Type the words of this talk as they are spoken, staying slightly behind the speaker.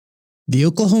The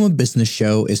Oklahoma Business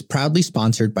Show is proudly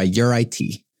sponsored by Your IT,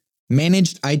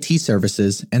 managed IT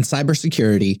services and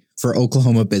cybersecurity for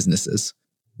Oklahoma businesses.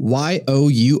 YOURIT.com.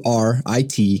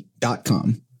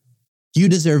 You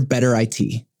deserve better IT.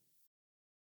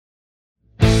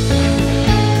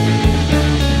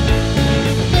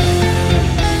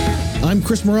 I'm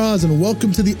Chris Mraz, and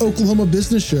welcome to the Oklahoma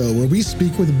Business Show, where we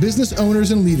speak with business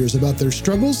owners and leaders about their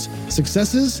struggles,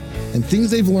 successes, and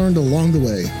things they've learned along the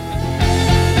way.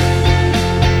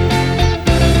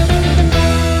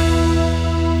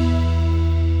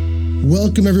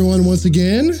 Welcome, everyone, once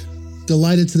again.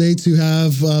 Delighted today to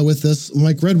have with us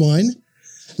Mike Redwine.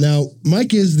 Now,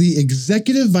 Mike is the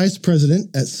Executive Vice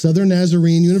President at Southern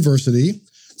Nazarene University,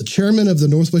 the Chairman of the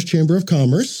Northwest Chamber of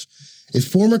Commerce, a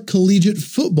former collegiate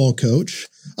football coach,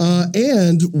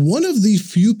 and one of the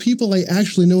few people I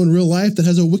actually know in real life that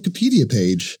has a Wikipedia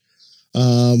page,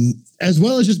 as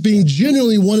well as just being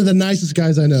genuinely one of the nicest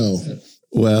guys I know.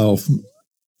 Well,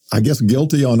 I guess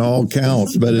guilty on all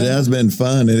counts, but it has been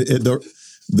fun. The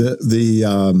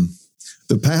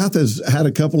path has had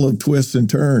a couple of twists and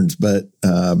turns, but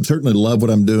certainly love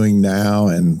what I'm doing now.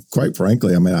 And quite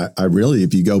frankly, I mean, I really,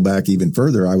 if you go back even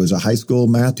further, I was a high school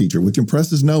math teacher, which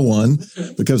impresses no one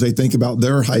because they think about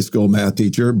their high school math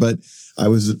teacher. But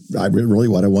really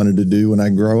what I wanted to do when I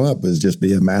grow up was just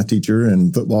be a math teacher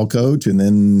and football coach. And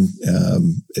then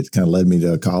it kind of led me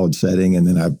to a college setting. And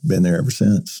then I've been there ever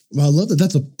since. Well, I love that.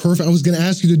 That's a perfect. I was going to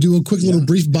ask you to do a quick little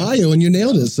brief bio and you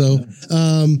nailed it. So,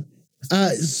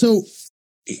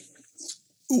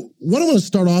 what I want to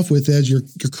start off with is your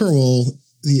current role,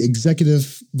 the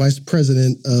Executive Vice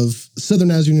President of Southern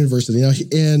Nazarene University. Now,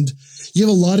 and you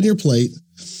have a lot on your plate.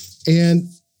 And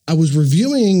I was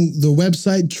reviewing the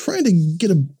website, trying to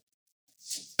get a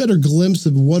better glimpse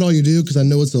of what all you do, because I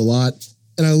know it's a lot.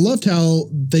 And I loved how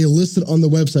they listed on the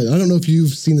website. I don't know if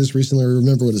you've seen this recently or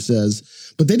remember what it says,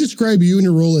 but they describe you and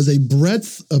your role as a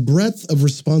breadth of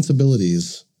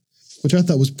responsibilities, which I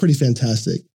thought was pretty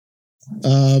fantastic.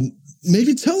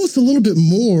 Maybe tell us a little bit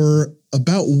more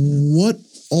about what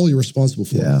all you're responsible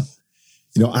for. Yeah.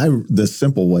 You know, the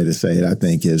simple way to say it, I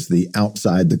think, is the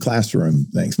outside the classroom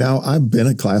things. Now, I've been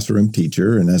a classroom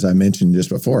teacher, and as I mentioned just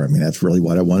before, I mean, that's really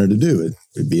what I wanted to do.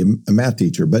 It'd be a math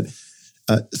teacher. But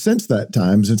since that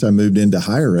time, since I moved into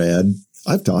higher ed,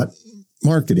 I've taught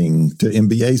marketing to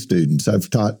MBA students.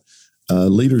 I've taught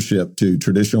leadership to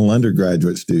traditional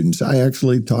undergraduate students. I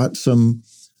actually taught some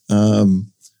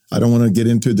I don't want to get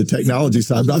into the technology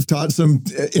side, but I've taught some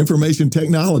information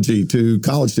technology to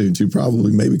college students who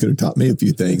probably maybe could have taught me a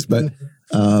few things, but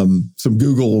some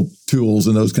Google tools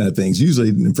and those kind of things, usually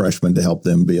in freshmen to help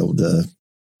them be able to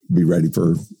be ready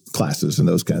for classes and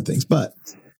those kind of things. But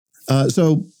but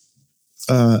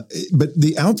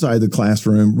the outside the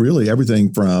classroom, really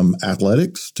everything from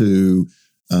athletics to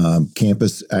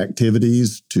campus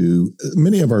activities to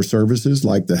many of our services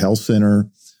like the health center,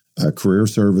 career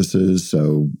services.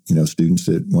 So, you know, students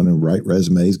that want to write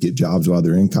resumes, get jobs while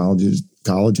they're in college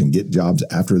and get jobs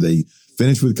after they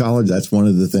finish with college. That's one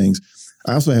of the things.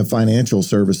 I also have financial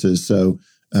services. So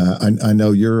I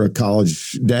know you're a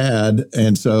college dad.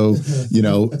 And so, you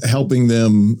know, helping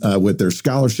them with their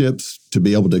scholarships to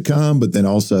be able to come, but then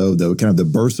also the kind of the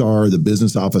bursar, the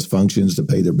business office functions to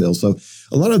pay their bills. So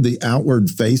a lot of the outward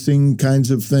facing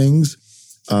kinds of things.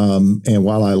 And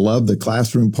while I love the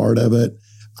classroom part of it,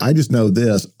 I just know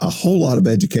this, a whole lot of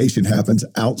education happens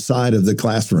outside of the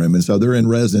classroom. And so they're in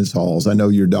residence halls. I know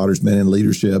your daughter's been in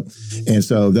leadership. And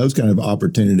so those kind of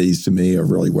opportunities to me are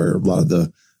really where a lot of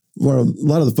the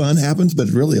fun happens, but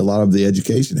really a lot of the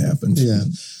education happens. Yeah.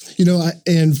 You know,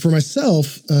 and for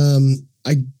myself,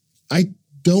 I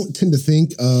don't tend to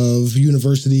think of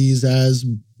universities as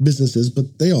businesses,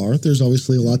 but they are. There's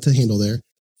obviously a lot to handle there.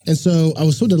 And so I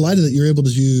was so delighted that you're able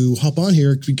to hop on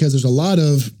here because there's a lot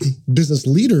of business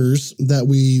leaders that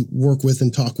we work with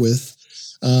and talk with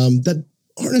that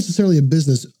aren't necessarily a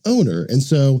business owner. And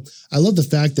so I love the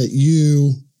fact that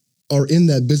you are in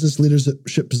that business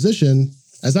leadership position,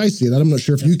 as I see it. I'm not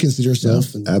sure if you consider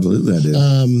yourself. Yeah, absolutely, I do.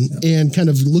 And kind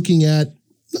of looking at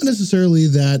not necessarily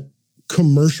that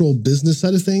commercial business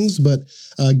side of things, but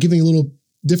giving a little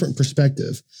different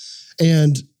perspective.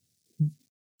 And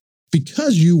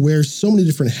because you wear so many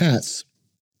different hats,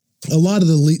 a lot of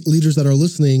the leaders that are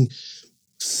listening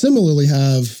similarly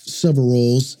have several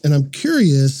roles. And I'm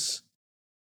curious,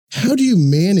 how do you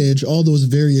manage all those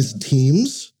various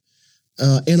teams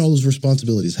and all those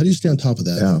responsibilities? How do you stay on top of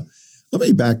that? Yeah. Let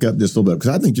me back up just a little bit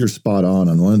because I think you're spot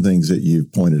on one of the things that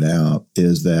you've pointed out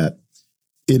is that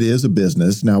it is a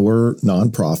business. Now, we're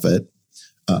nonprofit,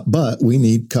 but we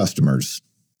need customers,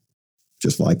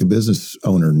 just like a business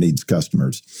owner needs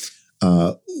customers.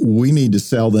 we need to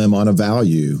sell them on a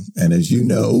value. And as you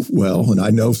know, well, and I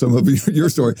know some of your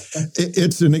story,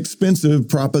 it's an expensive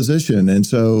proposition. And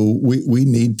so we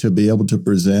need to be able to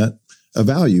present a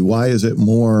value. Why is it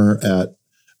more at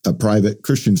a private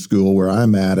Christian school where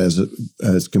I'm at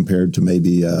as compared to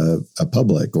maybe a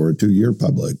public or a 2-year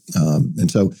public? And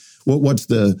so what's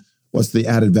the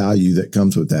added value that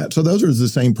comes with that? So those are the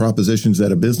same propositions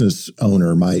that a business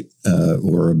owner might,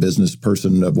 or a business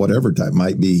person of whatever type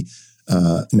might be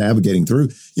navigating through.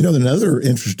 Another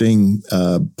interesting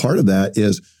part of that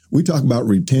is we talk about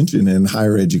retention in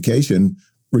higher education.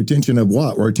 Retention of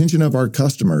what? Retention of our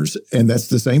customers. And that's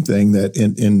the same thing that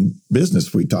in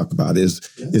business we talk about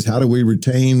is how do we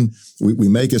retain, we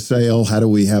make a sale, how do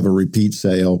we have a repeat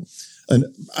sale? And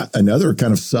another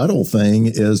kind of subtle thing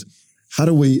is how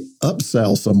do we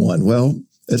upsell someone? Well,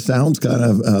 it sounds kind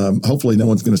of, hopefully no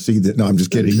one's going to see that. No, I'm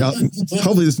just kidding.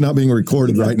 Hopefully it's not being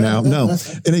recorded right now. No.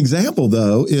 An example,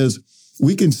 though, is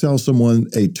we can sell someone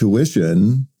a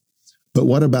tuition, but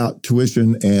what about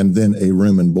tuition and then a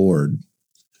room and board?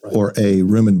 Right. Or a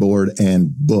room and board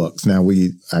and books. Now,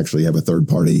 we actually have a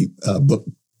third-party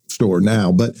bookstore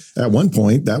now, but at one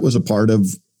point, that was a part of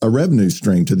a revenue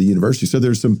stream to the university. So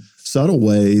there's some subtle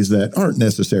ways that aren't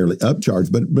necessarily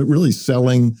upcharged, but really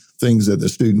selling things that the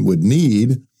student would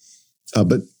need,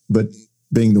 but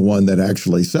being the one that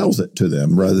actually sells it to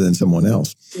them rather than someone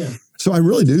else. Yeah. So I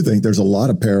really do think there's a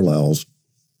lot of parallels.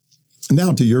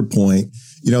 Now, to your point,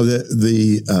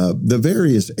 the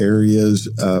various areas,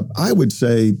 I would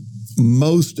say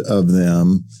most of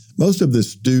the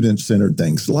student-centered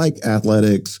things like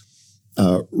athletics,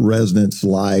 residence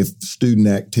life, student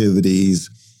activities,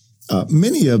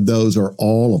 many of those are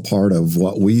all a part of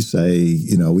what we say,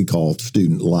 we call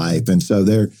student life. And so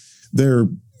they're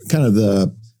kind of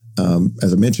the,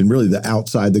 as I mentioned, really the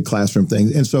outside the classroom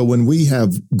things. And so when we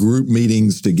have group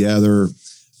meetings together,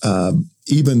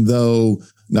 even though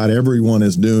not everyone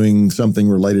is doing something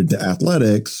related to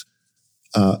athletics,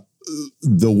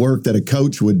 the work that a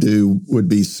coach would do would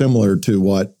be similar to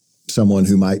what someone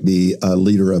who might be a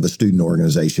leader of a student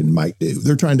organization might do.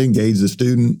 They're trying to engage the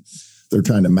student. They're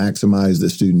trying to maximize the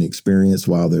student experience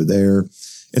while they're there.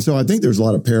 And so I think there's a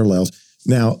lot of parallels.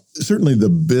 Now, certainly the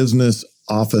business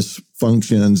office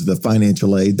functions, the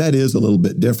financial aid, that is a little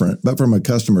bit different. But from a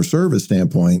customer service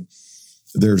standpoint,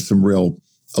 there's some real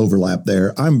overlap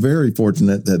there. I'm very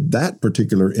fortunate that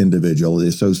particular individual, the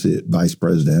associate vice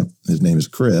president, his name is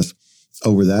Chris,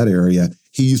 over that area,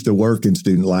 he used to work in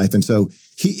student life. And so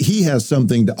he has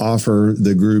something to offer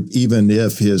the group, even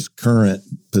if his current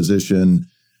position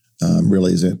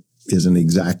really isn't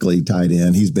exactly tied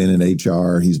in. He's been in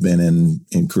HR. He's been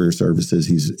in career services.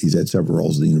 He's had several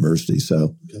roles at the university.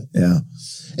 So, yeah.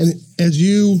 And as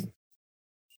you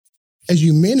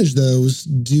manage those,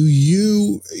 do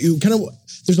you kind of,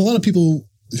 there's a lot of people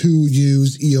who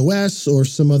use EOS or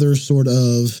some other sort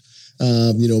of,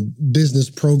 business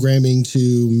programming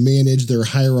to manage their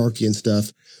hierarchy and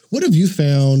stuff. What have you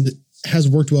found has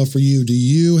worked well for you? Do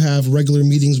you have regular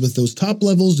meetings with those top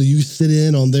levels? Do you sit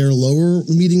in on their lower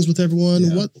meetings with everyone?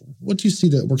 Yeah. What do you see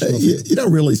that works well for you?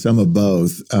 Really some of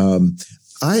both.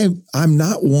 I'm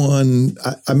not one.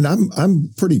 I'm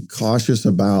pretty cautious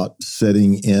about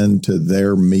sitting into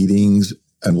their meetings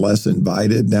unless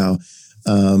invited. Now,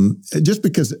 just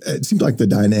because it seems like the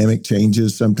dynamic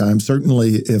changes sometimes.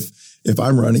 Certainly, if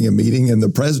I'm running a meeting and the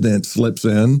president slips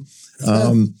in,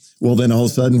 well, then all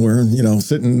of a sudden we're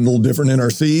sitting a little different in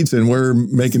our seats, and we're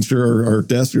making sure our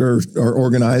desks are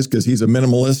organized because he's a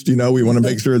minimalist. We want to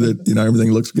make sure that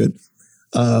everything looks good.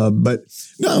 But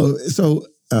no, so.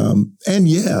 And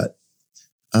yet,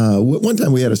 one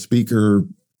time we had a speaker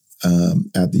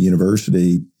at the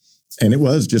university, and it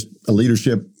was just a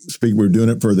leadership speaker. We were doing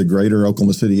it for the greater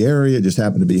Oklahoma City area. It just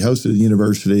happened to be hosted at the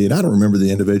university. And I don't remember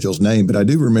the individual's name, but I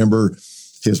do remember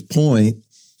his point.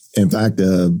 In fact,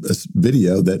 a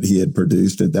video that he had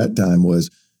produced at that time was,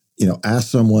 ask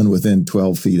someone within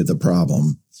 12 feet of the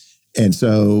problem. And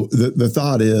so the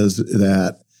thought is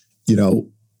that,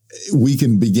 we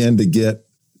can begin to get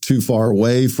too far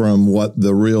away from what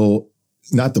the real,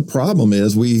 not the problem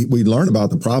is. We learn about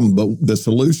the problem, but the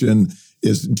solution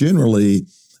is generally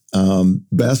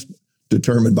best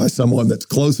determined by someone that's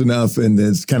close enough and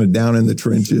is kind of down in the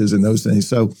trenches and those things.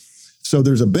 So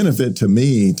there's a benefit to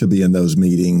me to be in those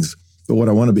meetings. But what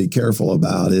I want to be careful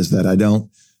about is that I don't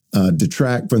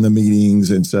detract from the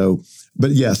meetings. And so,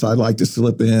 but yes, I'd like to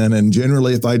slip in. And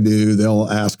generally, if I do, they'll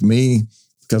ask me,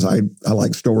 because I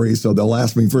like stories. So they'll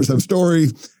ask me for some story.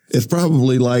 It's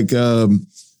probably like,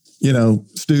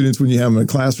 students, when you have them in a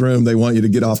classroom, they want you to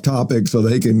get off topic so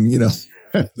they can,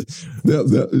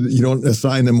 You don't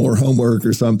assign them more homework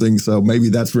or something. So maybe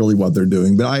that's really what they're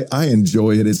doing. But I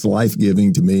enjoy it. It's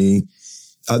life-giving to me.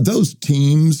 Those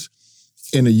teams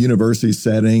in a university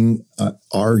setting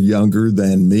are younger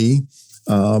than me.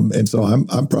 And so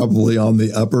I'm probably on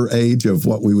the upper age of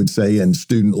what we would say in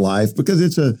student life, because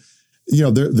it's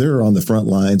they're on the front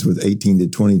lines with 18 to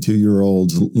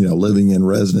 22-year-olds, living in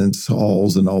residence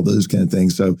halls and all those kind of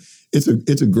things. So it's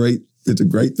a great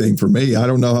thing for me. I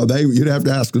don't know how you'd have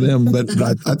to ask them, but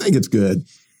I think it's good.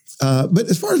 But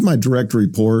as far as my direct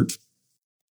reports,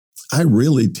 I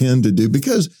really tend to do,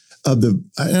 because of and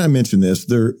I mentioned this,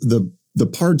 the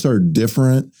parts are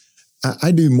different.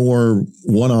 I do more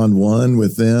one-on-one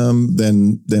with them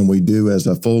than we do as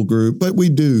a full group, but we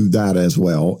do that as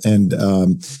well. And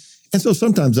so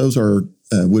sometimes those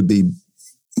would be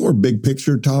more big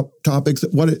picture topics.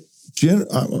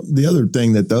 The other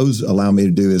thing that those allow me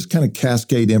to do is kind of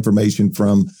cascade information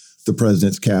from the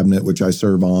president's cabinet, which I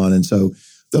serve on. And so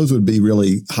those would be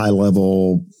really high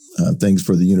level things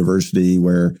for the university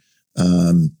where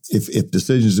if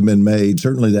decisions have been made,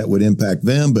 certainly that would impact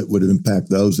them, but would impact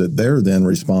those that they're then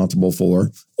responsible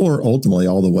for, or ultimately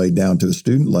all the way down to the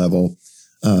student level,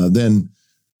 then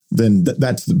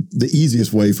that's the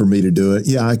easiest way for me to do it.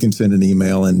 Yeah, I can send an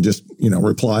email and just,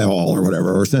 reply all or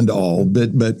whatever, or send all,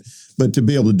 but to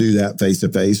be able to do that face to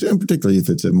face, and particularly if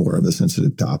it's more of a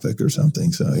sensitive topic or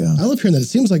something. So, yeah. I love hearing that. It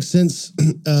seems like since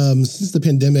the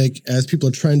pandemic, as people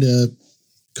are trying to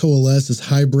coalesce as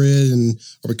hybrid, and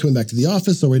are we coming back to the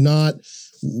office? Are we not?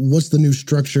 What's the new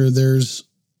structure? There's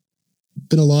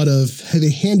been a lot of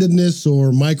heavy-handedness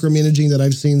or micromanaging that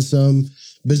I've seen some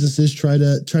businesses try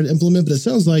to implement, but it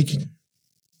sounds like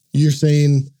you're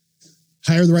saying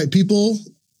hire the right people,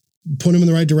 point them in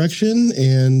the right direction,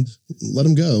 and let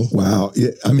them go. Wow. Yeah,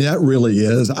 I mean, that really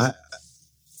is. I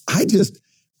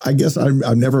guess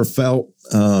I've never felt,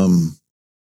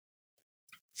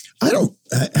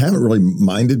 I haven't really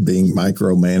minded being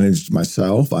micromanaged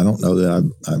myself. I don't know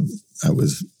that I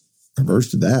was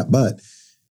averse to that,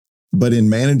 but in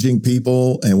managing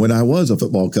people, and when I was a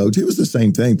football coach, it was the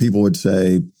same thing. People would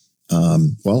say,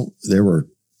 there were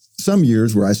some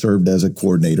years where I served as a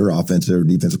coordinator, offensive or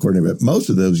defensive coordinator, but most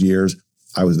of those years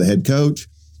I was the head coach.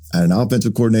 I had an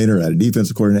offensive coordinator, I had a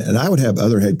defensive coordinator, and I would have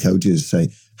other head coaches say,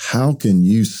 how could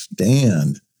you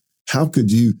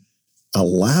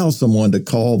allow someone to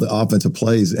call the offensive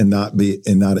plays and not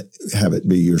have it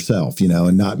be yourself,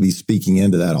 and not be speaking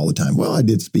into that all the time? Well, I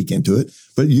did speak into it,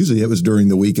 but usually it was during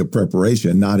the week of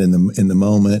preparation, not in the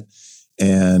moment.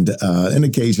 And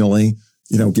occasionally,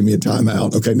 give me a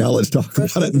timeout. Okay, now let's talk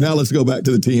about it. Now let's go back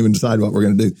to the team and decide what we're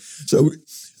going to do. So,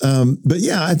 but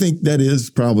yeah, I think that is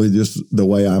probably just the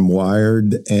way I'm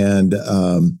wired. And,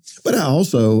 but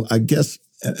I guess,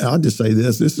 I'll just say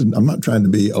I'm not trying to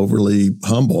be overly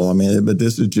humble. I mean, but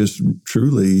this is just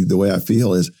truly the way I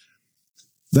feel is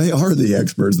they are the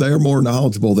experts. They are more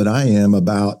knowledgeable than I am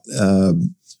about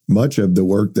much of the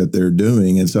work that they're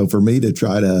doing. And so for me to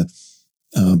try to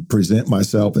present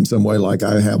myself in some way like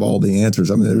I have all the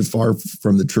answers, I mean, it's far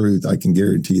from the truth. I can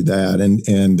guarantee you that.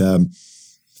 And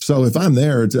so if I'm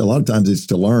there, a lot of times it's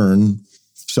to learn.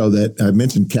 So that I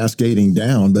mentioned cascading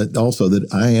down, but also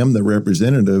that I am the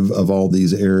representative of all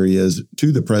these areas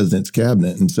to the president's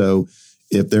cabinet. And so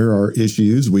if there are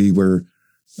issues, we were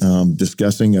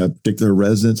discussing a particular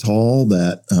residence hall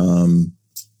that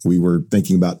we were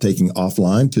thinking about taking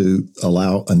offline to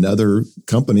allow another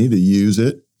company to use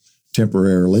it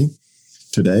temporarily.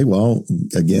 Today, well,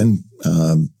 again,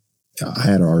 I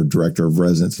had our director of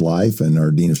residence life and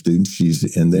our dean of students.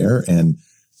 She's in there, and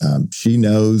she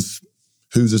knows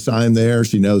who's assigned there.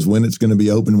 She knows when it's going to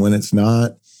be open, when it's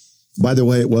not. By the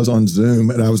way, it was on Zoom.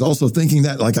 And I was also thinking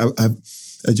that, like, I've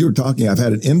as you were talking, I've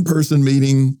had an in-person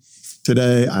meeting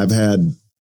today. I've had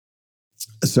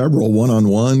several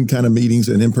one-on-one kind of meetings,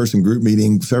 an in-person group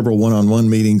meeting, several one-on-one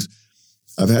meetings.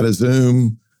 I've had a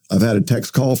Zoom. I've had a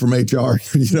text call from HR,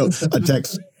 a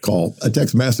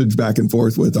text message back and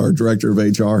forth with our director of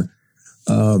HR.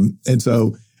 And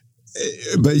so,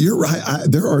 but you're right.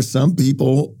 There are some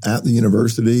people at the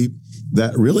university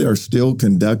that really are still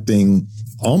conducting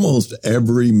almost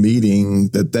every meeting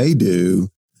that they do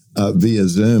via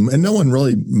Zoom, and no one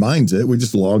really minds it. We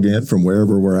just log in from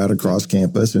wherever we're at across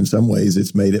campus. In some ways,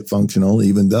 it's made it functional,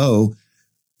 even though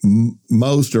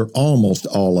most or almost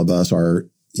all of us are,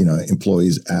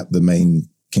 employees at the main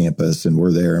campus, and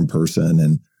we're there in person.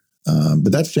 And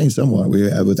but that's changed somewhat. We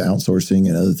have with outsourcing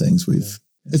and other things.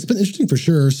 It's been interesting for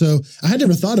sure. So I had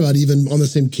never thought about even on the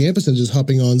same campus and just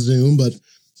hopping on Zoom, but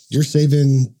you're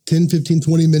saving 10, 15,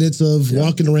 20 minutes of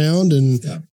walking around and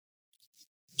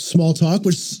small talk,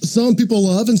 which some people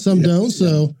love and some don't.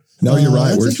 So no, you're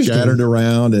right. We're interesting. scattered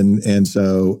around, and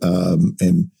so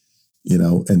and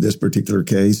in this particular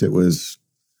case, it was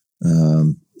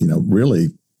really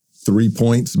 3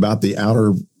 points about the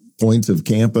outer points of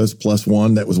campus plus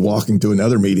one that was walking to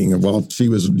another meeting while she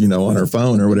was on her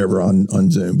phone or whatever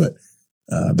on Zoom. But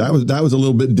that was a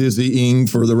little bit dizzying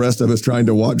for the rest of us trying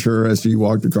to watch her as she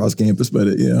walked across campus.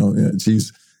 But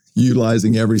she's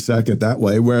utilizing every second that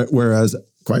way. Whereas,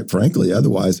 quite frankly,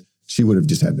 otherwise she would have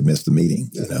just had to miss the meeting.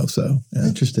 So yeah.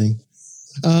 Interesting.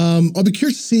 I'll be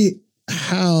curious to see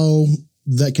how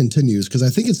that continues, because I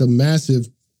think it's a massive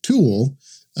tool.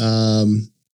 And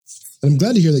I'm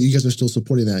glad to hear that you guys are still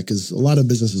supporting that, because a lot of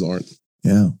businesses aren't.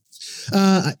 Yeah.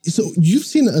 So you've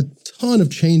seen a ton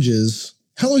of changes.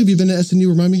 How long have you been at SNU?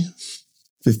 Remind me.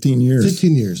 15 years.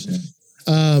 15 years. Yeah.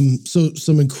 So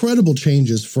some incredible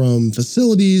changes from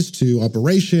facilities to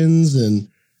operations, and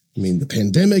the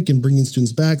pandemic and bringing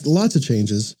students back, lots of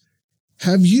changes.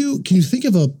 Can you think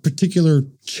of a particular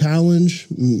challenge,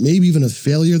 maybe even a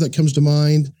failure that comes to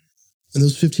mind in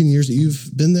those 15 years that you've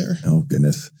been there? Oh,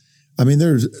 goodness.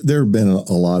 There have been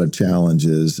a lot of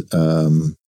challenges. I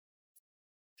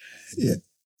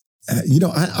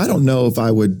don't know if I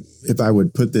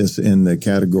would put this in the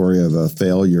category of a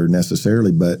failure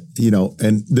necessarily, but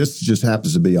and this just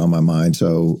happens to be on my mind.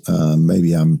 So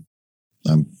maybe I'm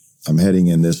heading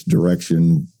in this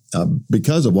direction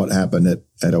because of what happened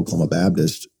at Oklahoma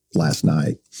Baptist last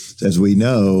night. As we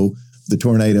know, the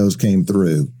tornadoes came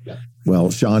through. Yeah.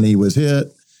 Well, Shawnee was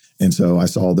hit, and so I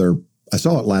saw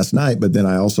it last night, but then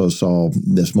I also saw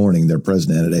this morning their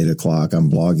president at 8:00. I'm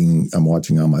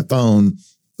watching on my phone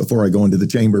before I go into the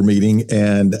chamber meeting,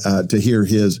 and to hear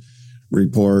his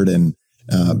report. And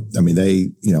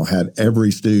they had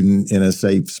every student in a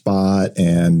safe spot,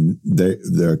 and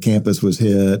their campus was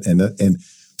hit, and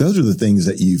those are the things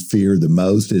that you fear the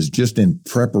most, is just in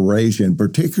preparation,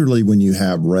 particularly when you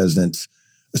have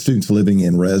students living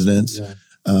in residence. Yeah.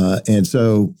 And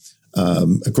so,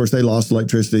 of course, they lost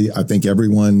electricity. I think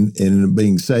everyone ended up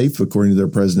being safe, according to their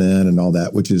president and all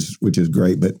that, which is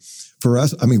great. But for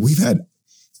us, we've had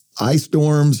ice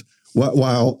storms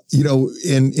while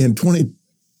in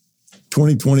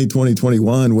 2020,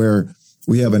 2021, where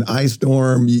we have an ice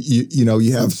storm.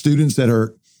 You have students that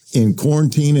are in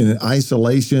quarantine and in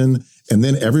isolation, and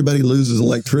then everybody loses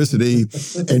electricity.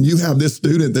 And you have this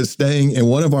student that's staying in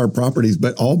one of our properties,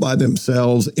 but all by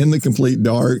themselves in the complete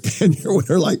dark. And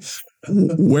you're like,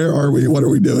 where are we? What are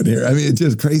we doing here? It's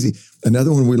just crazy.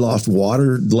 Another one, we lost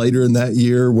water later in that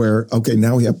year where,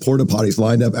 now we have porta potties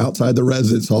lined up outside the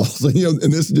residence halls.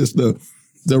 And this is just the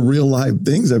real life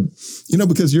things of,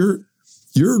 because you're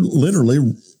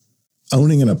literally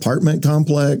owning an apartment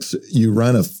complex, you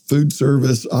run a food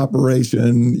service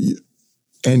operation,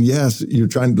 and yes, you're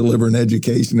trying to deliver an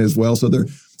education as well. So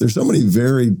there's so many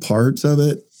varied parts of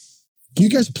it. Do you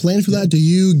guys plan for that? Do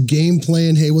you game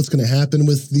plan, hey, what's going to happen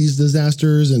with these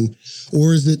disasters?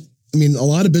 Or is it, a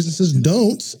lot of businesses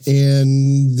don't,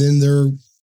 and then they're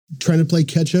trying to play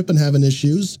catch up and having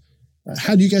issues.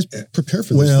 How do you guys prepare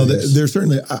for this? Well, there's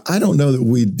certainly, I don't know that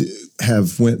we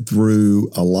have went through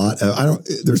a lot.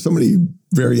 There's so many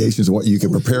variations of what you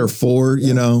can prepare for,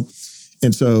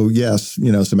 And so, yes,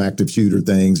 some active shooter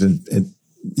things and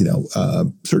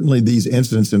certainly these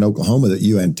incidents in Oklahoma that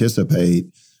you anticipate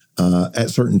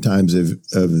at certain times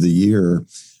of the year.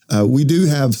 We do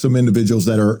have some individuals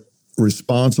that are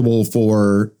responsible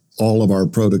for all of our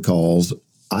protocols.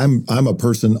 I'm a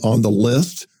person on the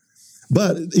list.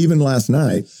 But even last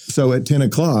night, so at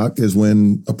 10:00 is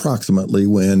approximately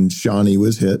when Shawnee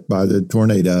was hit by the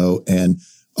tornado, and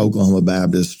Oklahoma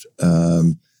Baptist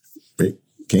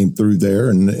came through there,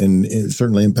 and it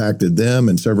certainly impacted them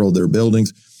and several of their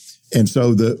buildings. And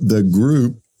so the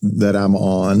group that I'm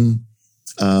on,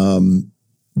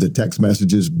 the text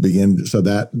messages begin. So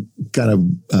that kind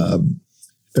of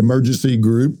emergency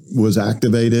group was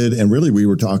activated. And really, we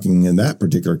were talking in that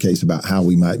particular case about how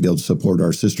we might be able to support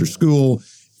our sister school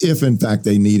if, in fact,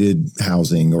 they needed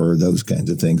housing or those kinds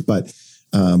of things. But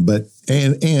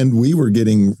we were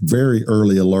getting very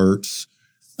early alerts.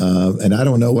 And I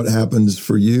don't know what happens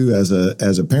for you as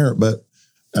a parent, but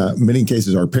many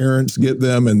cases our parents get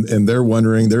them and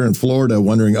they're in Florida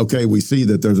wondering, okay, we see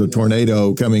that there's a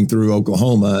tornado coming through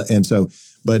Oklahoma. And so,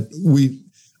 but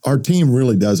our team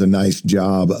really does a nice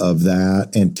job of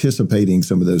that, anticipating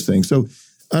some of those things. So,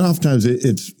 and oftentimes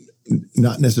it's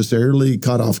not necessarily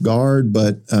caught off guard,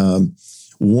 but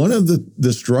one of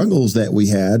the struggles that we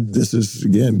had, this is,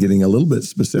 again, getting a little bit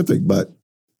specific, but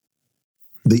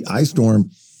the ice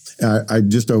storm, I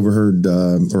just overheard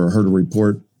or heard a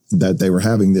report that they were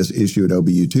having this issue at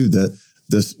OBU too, that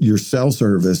your cell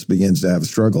service begins to have a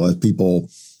struggle as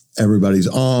everybody's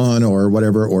on or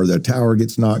whatever, or the tower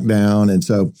gets knocked down. And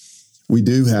so we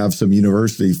do have some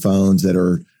university phones that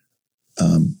are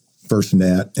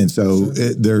FirstNet. And so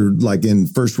they're like in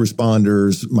first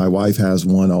responders. My wife has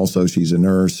one also. She's a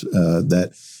nurse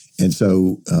and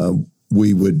so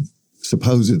we would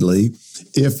supposedly,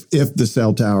 if the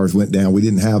cell towers went down, we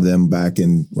didn't have them back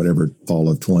in whatever fall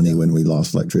of 20 when we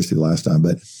lost electricity the last time,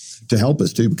 but to help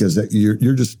us too, because you're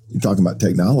talking about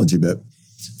technology, but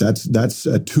that's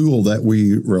a tool that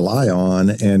we rely on.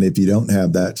 And if you don't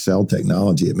have that cell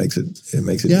technology, it makes it Yeah,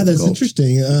 difficult. that's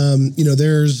interesting.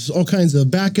 There's all kinds of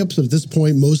backups, but at this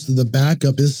point, most of the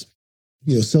backup is,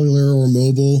 cellular or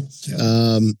mobile.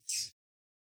 Yeah.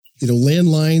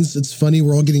 Landlines, it's funny,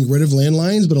 we're all getting rid of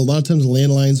landlines, but a lot of times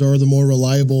landlines are the more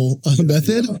reliable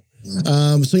method. So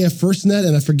FirstNet,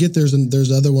 and I forget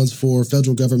there's other ones for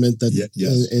federal government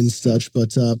and such,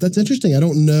 but that's interesting. I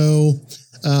don't know.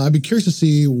 I'd be curious to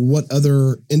see what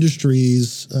other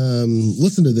industries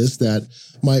listen to this that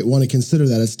might want to consider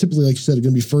that. It's typically, like you said, going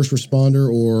to be first responder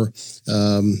or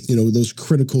those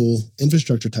critical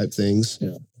infrastructure type things.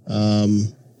 Yeah.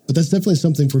 But that's definitely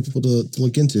something for people to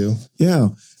look into. Yeah.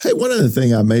 Hey, one other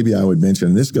thing I would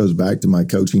mention, this goes back to my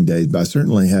coaching days, but I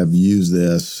certainly have used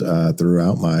this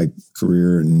throughout my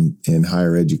career in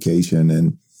higher education.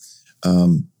 And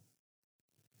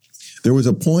there was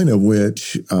a point at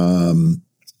which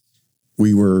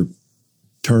we were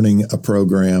turning a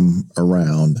program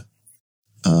around.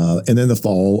 And then the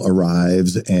fall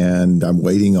arrives and I'm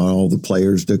waiting on all the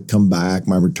players to come back,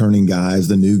 my returning guys,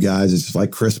 the new guys. It's just like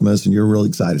Christmas and you're really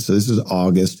excited. So this is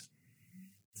August.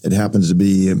 It happens to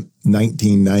be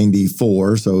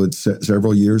 1994, so it's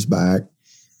several years back.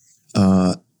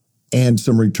 And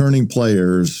some returning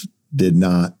players did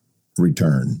not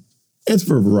return. It's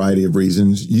for a variety of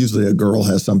reasons. Usually a girl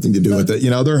has something to do with it.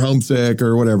 They're homesick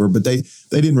or whatever, but they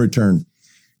didn't return.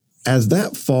 As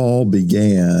that fall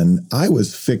began, I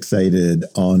was fixated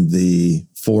on the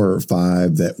 4 or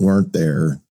 5 that weren't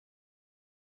there.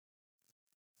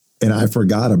 And I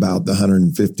forgot about the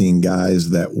 115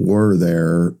 guys that were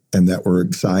there and that were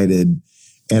excited.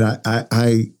 And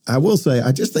I will say,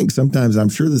 I just think sometimes, I'm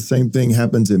sure the same thing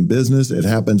happens in business. It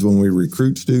happens when we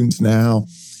recruit students now.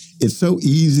 It's so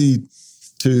easy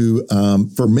to,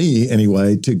 for me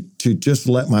anyway, to just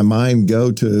let my mind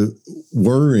go to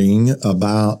worrying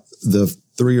about the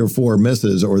 3 or 4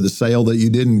 misses or the sale that you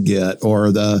didn't get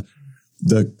or the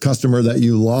customer that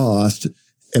you lost.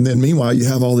 And then meanwhile, you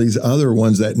have all these other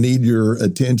ones that need your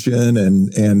attention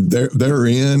and they're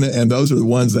in. And those are the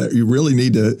ones that you really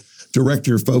need to direct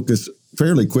your focus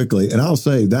fairly quickly. And I'll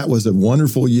say that was a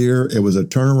wonderful year. It was a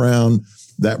turnaround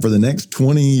that for the next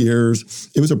 20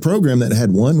 years, it was a program that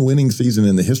had one winning season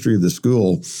in the history of the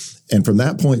school. And from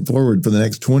that point forward, for the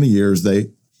next 20 years,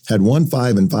 they had 1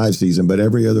 5-5 season, but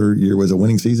every other year was a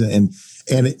winning season.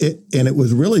 And it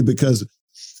was really because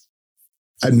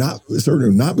not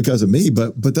because of me,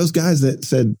 but those guys that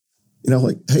said,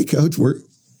 hey coach, we're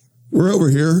over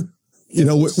here. We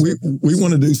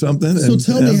want to do something. So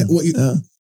tell me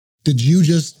did you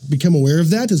just become aware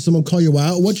of that? Did someone call you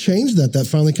out? What changed that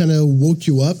finally kind of woke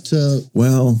you up to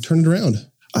turn it around?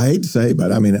 I hate to say,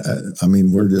 but I mean,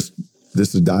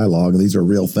 this is dialogue. These are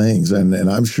real things. And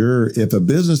I'm sure if a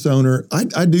business owner,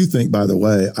 I do think, by the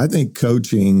way, I think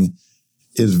coaching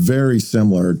is very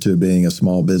similar to being a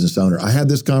small business owner. I had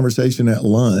this conversation at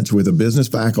lunch with a business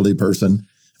faculty person,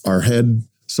 our head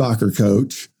soccer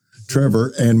coach,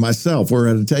 Trevor, and myself. We're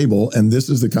at a table, and this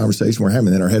is the conversation we're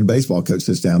having. Then our head baseball coach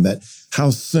sits down, that how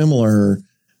similar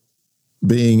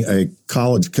being a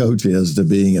college coach is to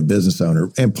being a business owner.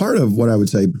 And part of what I would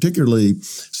say, particularly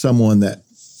someone that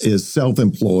is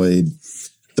self-employed,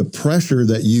 the pressure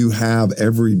that you have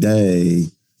every day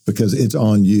because it's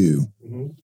on you. Mm-hmm.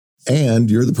 And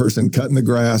you're the person cutting the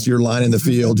grass, you're lining the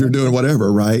field, you're doing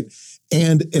whatever, right?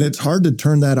 And it's hard to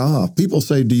turn that off. People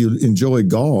say, do you enjoy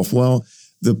golf? Well,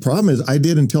 the problem is I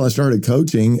did until I started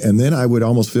coaching, and then I would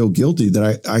almost feel guilty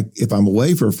that I if I'm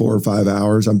away for 4 or 5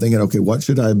 hours, I'm thinking, okay, what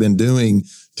should I have been doing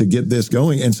to get this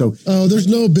going? And so, there's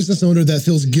no business owner that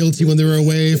feels guilty when they're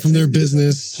away from their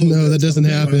business. No, that doesn't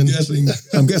happen.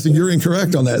 I'm guessing you're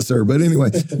incorrect on that, sir. But anyway,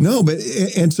 no, but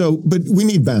we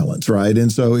need balance, right?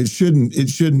 And so it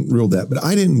shouldn't rule that. But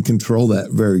I didn't control that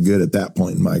very good at that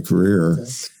point in my career. Okay.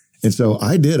 And so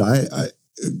I did. I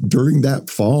during that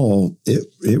fall, it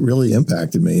really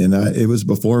impacted me. And it was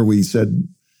before we said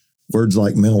words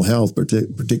like mental health,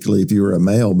 particularly if you were a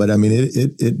male. But I mean,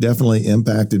 it definitely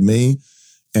impacted me.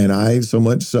 And I, so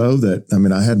much so that, I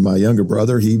mean, I had my younger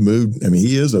brother, he moved, I mean,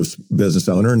 he is a business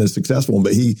owner and a successful one,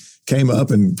 but he came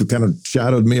up and kind of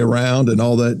shadowed me around and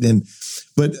all that.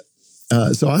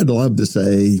 So I'd love to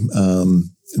say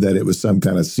that it was some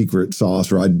kind of secret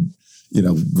sauce, or I'd,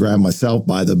 grab myself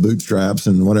by the bootstraps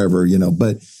and whatever,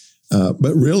 but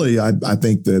really, I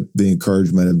think that the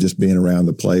encouragement of just being around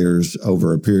the players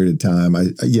over a period of time, I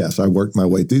worked my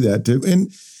way through that too.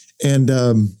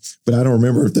 But I don't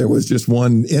remember if there was just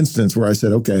one instance where I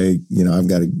said, okay, I've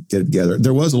got to get it together.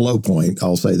 There was a low point,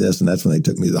 I'll say this, and that's when they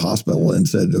took me to the hospital and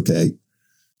said, okay,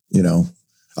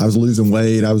 I was losing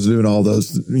weight. I was doing all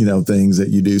those, things that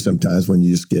you do sometimes when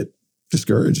you just get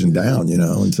discouraged and down,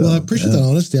 And so, well, I appreciate that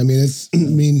honesty. I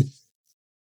mean,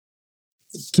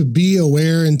 to be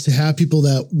aware and to have people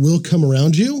that will come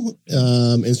around you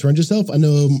and surround yourself. I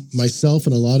know myself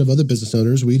and a lot of other business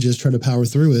owners, we just try to power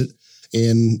through it.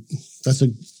 And that's a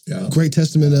great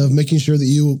testament of making sure that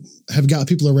you have got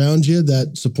people around you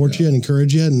that support you and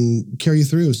encourage you and carry you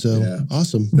through. So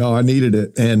awesome. No, I needed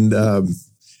it. And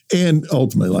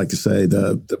ultimately, like I say,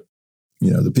 the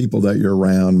people that you're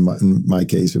around, in my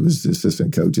case, it was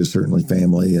assistant coaches, certainly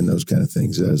family and those kind of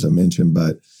things, as I mentioned,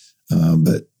 but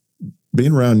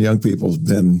being around young people has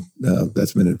been,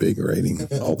 that's been invigorating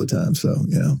all the time. So,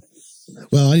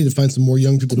 Well, I need to find some more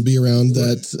young people to be around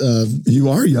that. You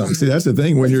are young. See, that's the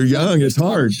thing. When you're young, it's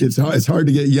hard. It's hard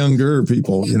to get younger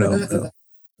people,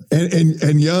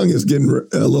 and young is getting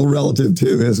a little relative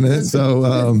too, isn't it?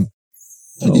 So,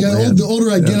 the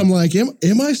older I get, I'm like,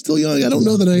 am I still young? I don't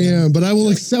know that I am, but I will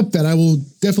accept that. I will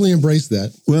definitely embrace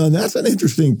that. Well, and that's an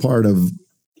interesting part of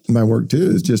my work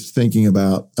too, is just thinking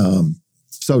about,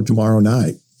 so tomorrow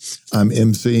night, I'm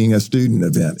emceeing a student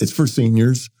event. It's for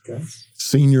seniors. Okay.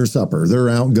 Senior supper. They're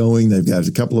outgoing. They've got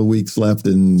a couple of weeks left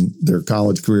in their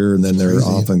college career, and then they're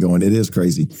off and going. It is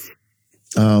crazy.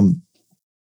 And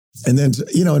then,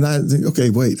 and I think, okay,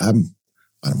 wait, I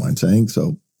don't mind saying,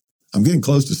 so I'm getting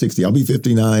close to 60. I'll be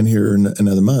 59 here in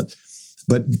another month.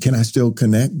 But can I still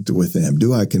connect with them?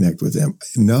 Do I connect with them?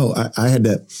 No, I had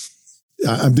to.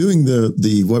 I'm doing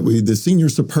the senior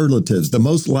superlatives, the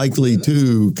most likely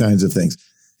to kinds of things.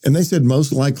 And they said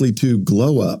most likely to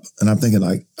glow up. And I'm thinking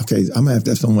like, okay, I'm going to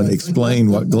have someone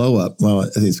explain what glow up. Well,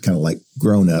 it's kind of like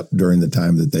grown up during the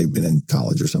time that they've been in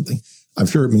college or something. I'm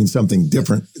sure it means something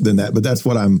different than that, but that's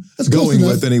what I'm going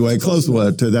with anyway. Close to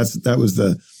that was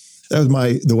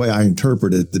the way I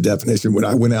interpreted the definition when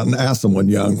I went out and asked someone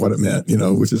young what it meant,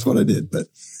 which is what I did. But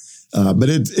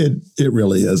it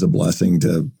really is a blessing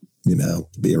to,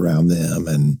 be around them.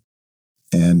 And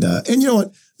you know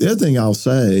what? The other thing I'll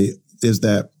say is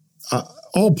that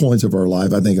all points of our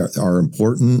life, I think, are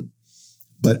important.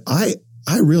 But I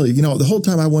really, the whole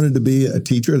time I wanted to be a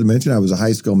teacher. As I mentioned, I was a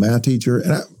high school math teacher.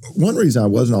 And one reason I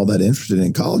wasn't all that interested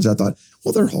in college, I thought,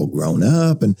 well, they're all grown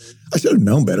up. And I should have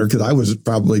known better because I was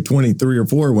probably 23 or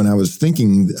 4 when I was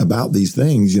thinking about these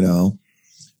things, and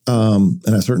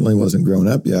I certainly wasn't grown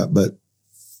up yet. But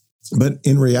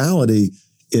in reality,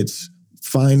 it's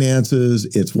finances.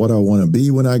 It's what I want to be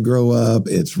when I grow up.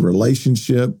 It's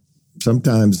relationship.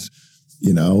 Sometimes,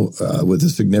 with a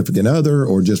significant other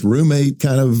or just roommate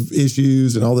kind of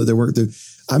issues and all that they work through.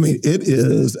 I mean, it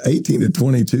is 18 to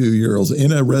 22-year-olds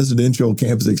in a residential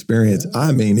campus experience.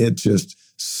 I mean, it's just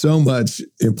so much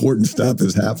important stuff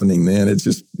is happening, man.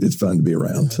 It's fun to be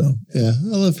around. So, yeah,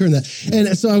 I love hearing that.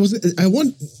 And so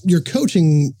your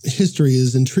coaching history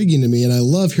is intriguing to me, and I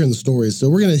love hearing the stories. So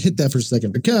we're going to hit that for a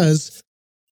second because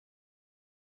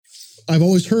I've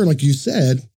always heard, like you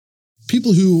said,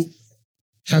 people who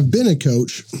have been a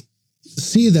coach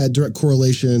see that direct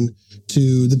correlation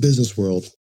to the business world.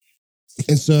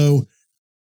 And so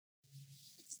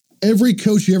every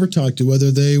coach you ever talked to,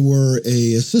 whether they were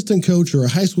a assistant coach or a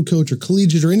high school coach or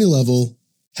collegiate or any level,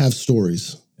 have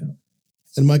stories. Yeah.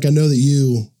 And Mike, I know that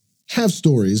you have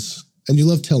stories and you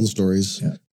love telling stories.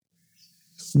 Yeah.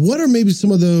 What are maybe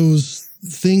some of those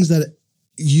things that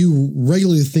you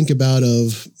regularly think about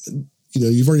of,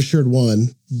 you've already shared one,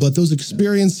 but those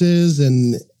experiences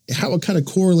and how it kind of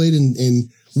correlated and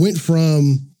went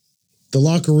from the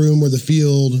locker room or the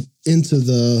field into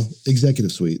the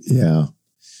executive suite? Yeah.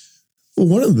 Well,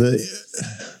 one of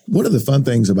the fun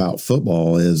things about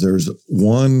football is there's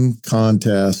one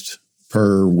contest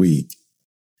per week,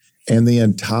 and the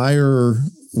entire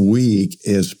week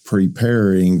is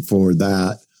preparing for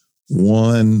that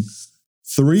one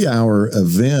 3-hour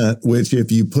event, which if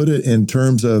you put it in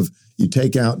terms of you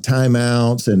take out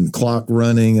timeouts and clock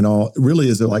running and all, really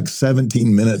is like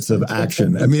 17 minutes of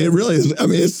action. I mean, it really is. I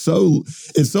mean, it's so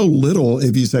little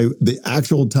if you say the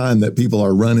actual time that people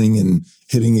are running and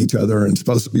hitting each other and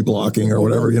supposed to be blocking or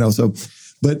whatever, So,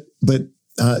 but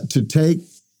to take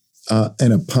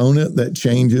an opponent that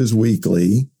changes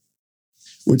weekly,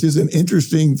 which is an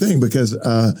interesting thing because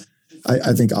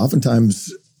I think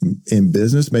oftentimes in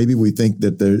business, maybe we think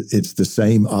that it's the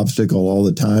same obstacle all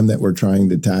the time that we're trying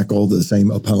to tackle, the same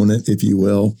opponent, if you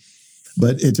will.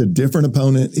 But it's a different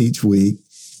opponent each week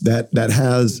that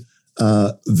has,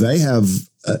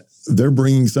 they're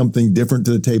bringing something different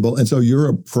to the table. And so your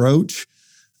approach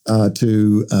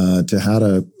to how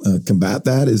to combat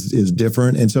that is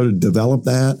different. And so to develop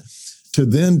that, to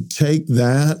then take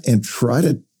that and try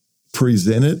to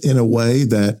present it in a way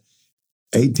that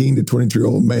 18 to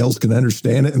 22-year-old males can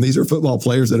understand it. And these are football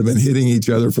players that have been hitting each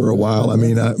other for a while. I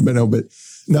mean, but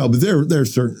they're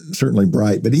certainly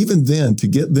bright. But even then, to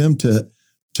get them to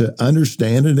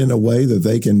understand it in a way that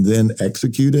they can then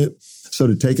execute it. So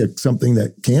to take something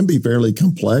that can be fairly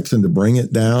complex and to bring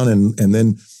it down and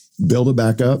then build it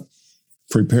back up,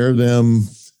 prepare them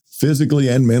physically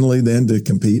and mentally then to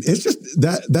compete. It's just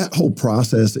that whole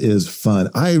process is fun.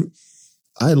 I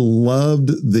loved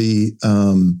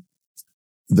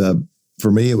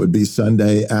for me, it would be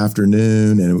Sunday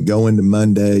afternoon and it would go into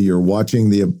Monday. You're watching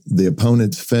the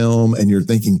opponent's film and you're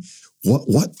thinking,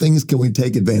 what things can we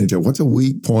take advantage of? What's a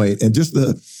weak point? And just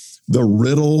the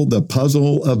riddle, the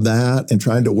puzzle of that and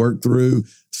trying to work through.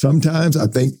 Sometimes I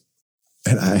think,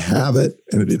 and I have it,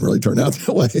 and it didn't really turn out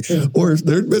that way. Or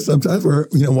there's been sometimes where,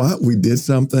 you know what, we did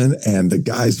something and the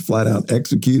guys flat out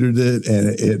executed it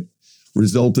and it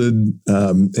resulted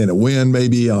in a win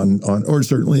maybe or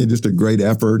certainly just a great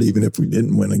effort, even if we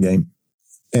didn't win a game.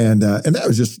 And that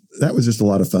was just a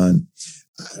lot of fun.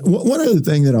 One other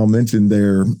thing that I'll mention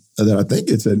there that I think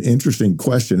it's an interesting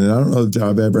question, and I don't know if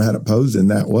I've ever had it posed in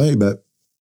that way, but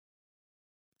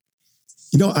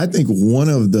I think one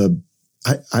of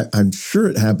I'm sure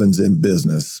it happens in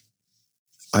business.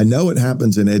 I know it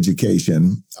happens in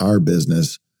education, our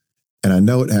business, and I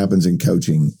know it happens in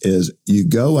coaching, is you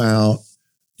go out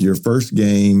your first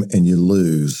game and you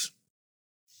lose,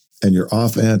 and your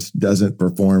offense doesn't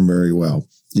perform very well.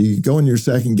 You go in your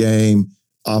second game,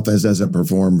 offense doesn't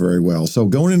perform very well. So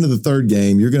going into the third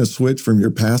game, you're going to switch from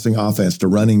your passing offense to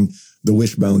running the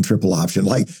wishbone triple option.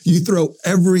 Like you throw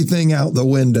everything out the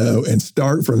window and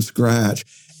start from scratch.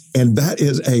 And that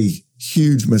is a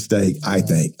huge mistake, I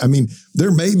think. I mean,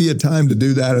 there may be a time to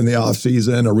do that in the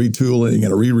offseason, a retooling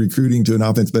and a re-recruiting to an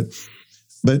offense, but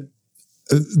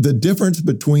the difference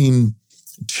between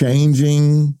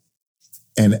changing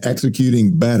and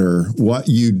executing better what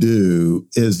you do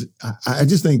is, I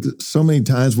just think so many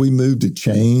times we move to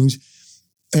change.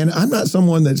 And I'm not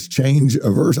someone that's change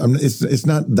averse. It's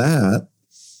not that,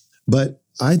 but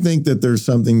I think that there's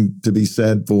something to be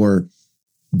said for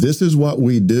this is what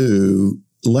we do.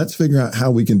 Let's figure out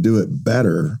how we can do it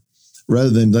better rather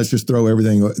than let's just throw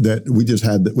everything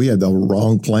that we had the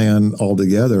wrong plan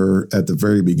altogether at the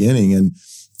very beginning. And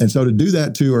so to do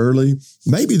that too early,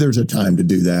 maybe there's a time to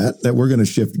do that we're going to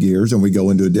shift gears and we go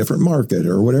into a different market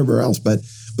or whatever else. But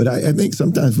I think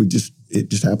sometimes it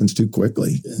just happens too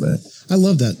quickly. Yeah. But I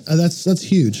love that. That's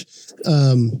huge.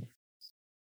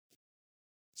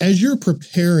 As you're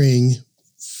preparing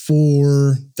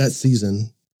for that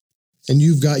season and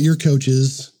you've got your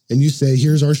coaches and you say,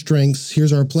 here's our strengths,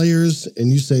 here's our players, and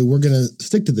you say, we're going to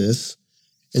stick to this.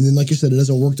 And then, like you said, it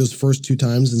doesn't work those first two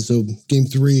times. And so game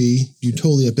 3, you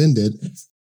totally upend it.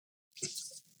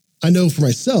 I know for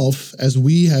myself, as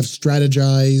we have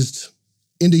strategized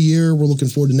end of year, we're looking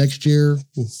forward to next year.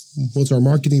 What's our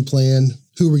marketing plan?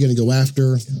 Who are we going to go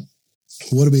after?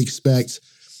 What do we expect?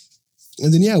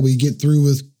 And then, we get through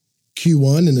with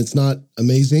Q1 and it's not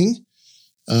amazing.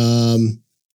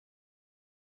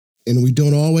 And we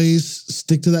don't always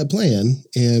stick to that plan.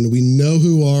 And we know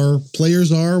who our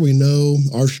players are. We know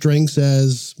our strengths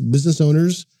as business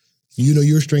owners. You know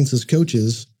your strengths as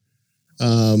coaches.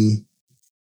 I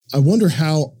wonder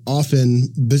how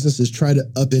often businesses try to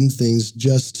upend things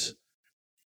just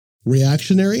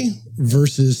reactionary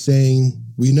versus saying,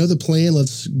 we know the plan,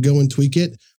 let's go and tweak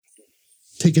it.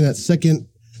 Taking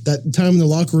that time in the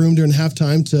locker room during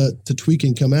halftime to tweak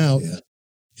and come out. Yeah.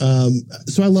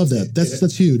 So I love that.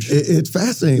 That's huge. It's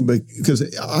fascinating because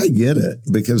I get it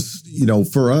because,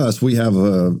 for us, we have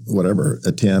a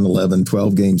 10, 11,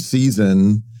 12 game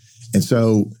season. And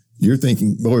so you're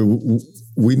thinking, boy,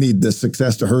 we need this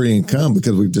success to hurry and come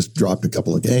because we've just dropped a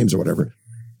couple of games or whatever.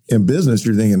 In business,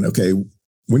 you're thinking, okay,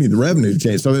 we need the revenue to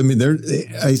change. So, I mean, there's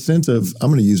a sense of, I'm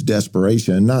going to use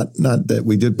desperation, not that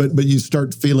we did, but you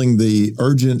start feeling the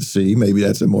urgency, maybe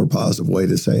that's a more positive way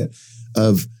to say it,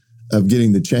 of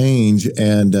getting the change.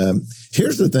 And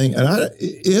here's the thing, and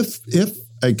if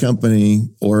a company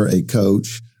or a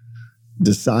coach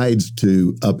decides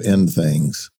to upend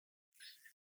things,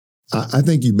 I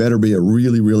think you better be a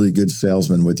really, really good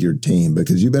salesman with your team,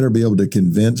 because you better be able to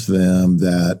convince them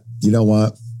that, you know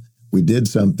what, we did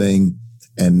something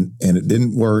and it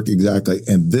didn't work exactly.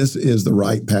 And this is the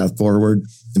right path forward.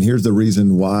 And here's the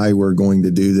reason why we're going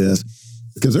to do this,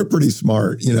 because they're pretty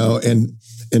smart,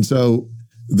 and so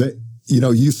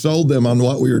you sold them on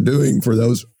what we were doing for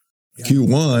those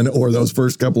Q1 or those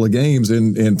first couple of games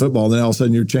in football. Then all of a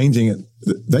sudden you're changing it.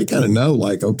 They kind of know,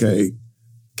 like, okay,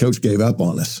 coach gave up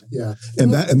on us. Yeah.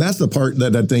 And that's the part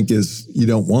that I think is you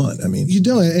don't want. I mean, you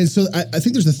don't. And so I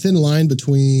think there's a thin line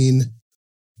between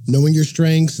knowing your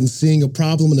strengths and seeing a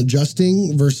problem and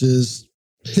adjusting versus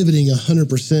pivoting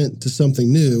 100% to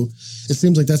something new. It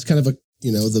seems like that's kind of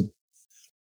the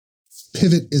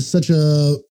pivot is such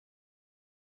a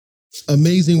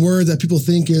amazing word that people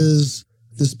think is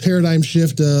this paradigm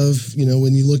shift of,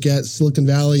 when you look at Silicon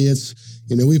Valley, it's,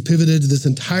 we pivoted to this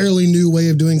entirely new way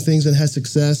of doing things and has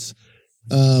success.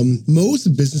 Most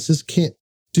businesses can't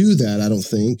do that, I don't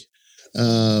think.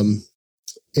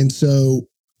 And so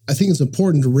I think it's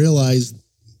important to realize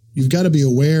you've got to be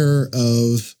aware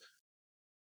of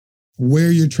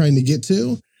where you're trying to get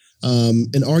to.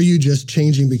 And are you just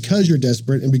changing because you're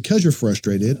desperate and because you're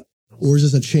frustrated? Or is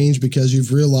this a change because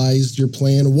you've realized your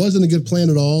plan wasn't a good plan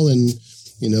at all? And,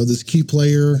 this key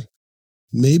player,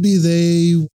 maybe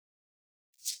they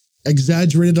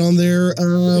exaggerated on their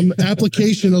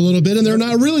application a little bit, and they're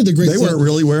not really the great. They weren't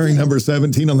really wearing number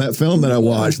 17 on that film that I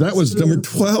watched. That was number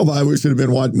 12. I should have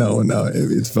been watching. No,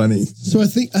 it's funny. So I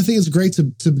think it's great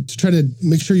to try to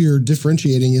make sure you're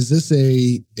differentiating. Is this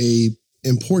a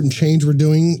important change we're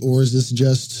doing, or is this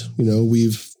just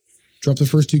we've dropped the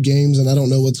first two games and I don't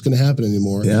know what's going to happen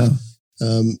anymore? Yeah.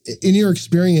 In your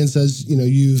experience, as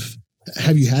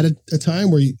have you had a time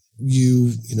where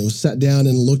you sat down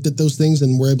and looked at those things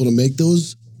and were able to make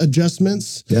those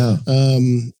adjustments? Yeah.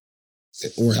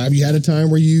 Or have you had a time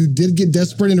where you did get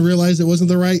desperate and realized it wasn't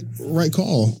the right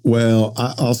call? Well,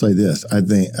 I'll say this. I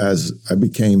think as I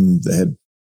became the head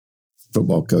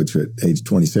football coach at age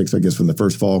 26, I guess when the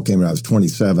first fall came and I was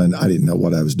 27, I didn't know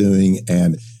what I was doing.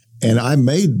 And I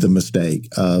made the mistake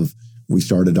of, we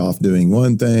started off doing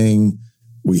one thing.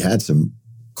 We had some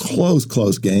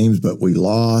close games, but we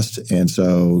lost. And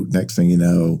so next thing you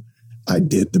know, I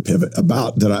did the pivot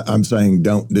about that I'm saying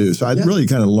don't do. So I really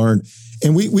kind of learned,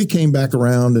 and we came back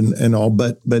around and all,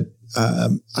 but I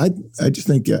just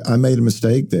think I made a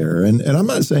mistake there. And I'm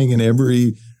not saying in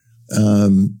every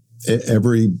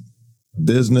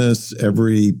business,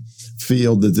 every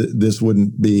field that this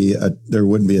wouldn't be there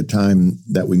wouldn't be a time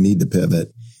that we need to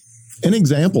pivot. An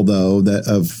example though that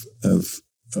of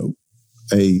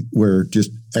we're just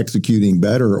executing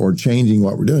better or changing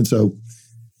what we're doing. So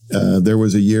there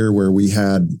was a year where we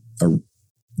had a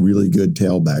really good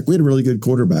tailback. We had a really good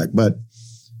quarterback, but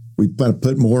we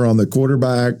put more on the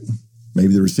quarterback.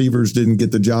 Maybe the receivers didn't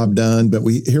get the job done, but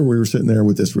we were sitting there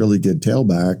with this really good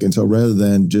tailback. And so rather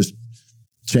than just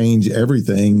change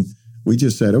everything, we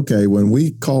just said, okay, when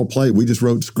we call play, we just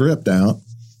wrote script out,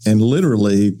 and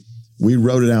literally we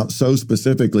wrote it out so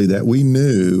specifically that we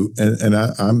knew,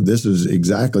 and this is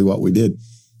exactly what we did.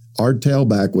 Our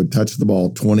tailback would touch the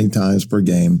ball 20 times per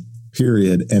game,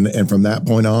 period. And from that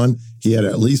point on, he had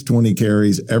at least 20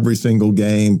 carries every single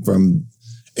game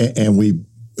and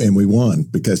we won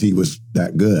because he was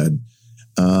that good.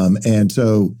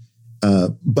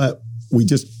 But we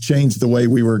just changed the way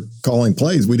we were calling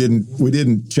plays. We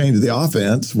didn't change the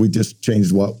offense. We just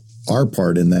changed what our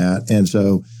part in that. And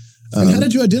so, and how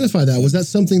did you identify that? Was that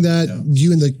something that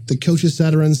you and the coaches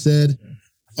sat around and said,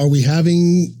 are we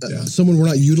having someone we're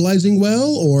not utilizing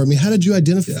well? Or, how did you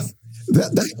identify? Yeah.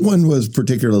 That one was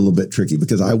particularly a little bit tricky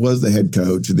because I was the head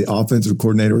coach. The offensive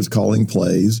coordinator was calling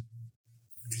plays.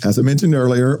 As I mentioned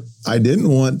earlier, I didn't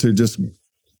want to just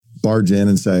barge in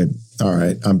and say, all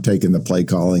right, I'm taking the play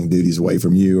calling duties away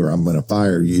from you, or I'm going to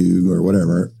fire you or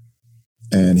whatever.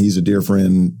 And he's a dear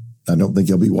friend. I don't think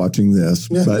he'll be watching this,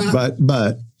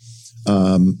 but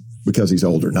because he's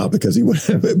older, not because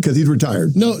because he's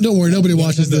retired. No, don't worry. Nobody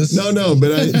watches this. No,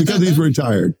 but because he's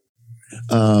retired.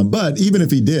 But even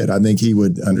if he did, I think he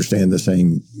would understand the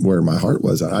same where my heart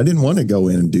was. I didn't want to go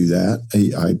in and do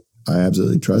that. I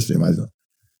absolutely trust him.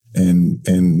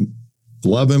 And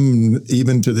love him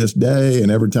even to this day.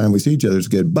 And every time we see each other, it's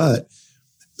good. But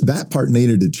that part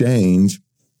needed to change.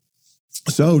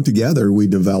 So together we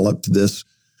developed the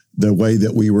way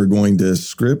that we were going to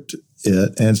script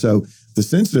it. And so the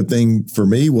sensitive thing for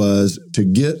me was to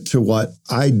get to what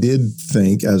I did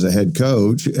think as a head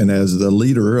coach and as the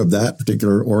leader of that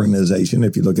particular organization,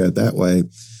 if you look at it that way,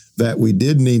 that we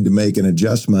did need to make an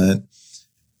adjustment.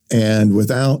 And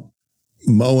without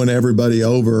mowing everybody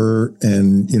over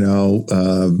and,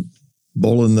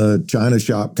 bowling the china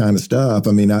shop kind of stuff.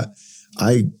 I mean,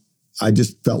 I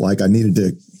just felt like I needed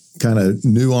to kind of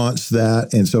nuance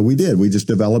that. And so we did. We just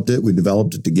developed it. We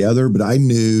developed it together. But I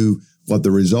knew what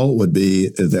the result would be,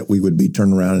 is that we would be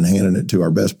turning around and handing it to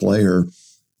our best player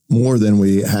more than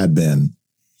we had been.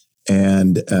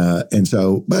 And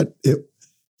so, but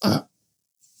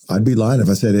I'd be lying if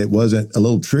I said it wasn't a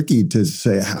little tricky to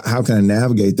say, how can I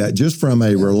navigate that just from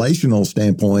a relational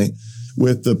standpoint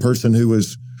with the person who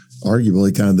was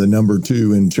arguably kind of the number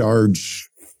 2 in charge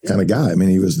kind of guy. I mean,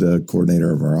 he was the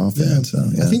coordinator of our offense. Yeah.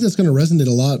 So, yeah. I think that's going to resonate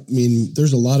a lot. I mean,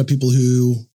 there's a lot of people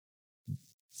who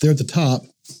they're at the top.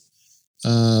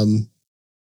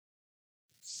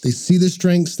 They see the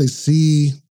strengths, they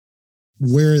see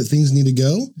where things need to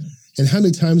go. And how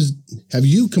many times have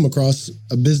you come across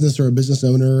a business or a business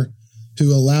owner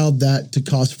who allowed that to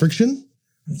cause friction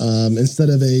instead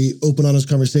of a open, honest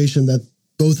conversation that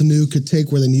both knew could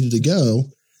take where they needed to go?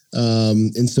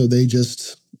 And so they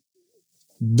just,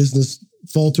 business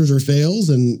falters or fails,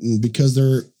 and because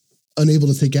they're unable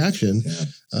to take action. Yeah.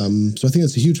 So I think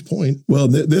that's a huge point. Well,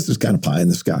 this is kind of pie in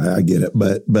the sky. I get it.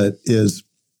 But is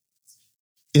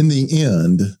in the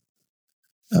end,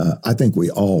 I think we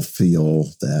all feel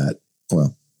that,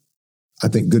 well, I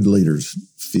think good leaders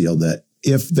feel that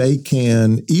if they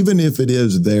can, even if it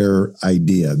is their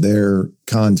idea, their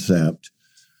concept,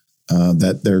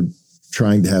 that they're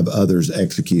trying to have others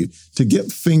execute, to get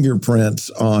fingerprints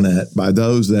on it by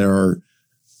those that are,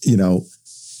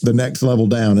 the next level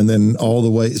down, and then all the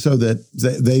way, so that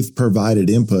they've provided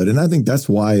input. And I think that's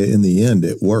why in the end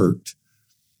it worked.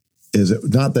 Is it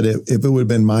not that if it would have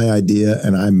been my idea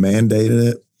and I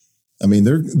mandated it? I mean,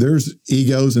 there's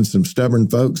egos and some stubborn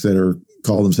folks that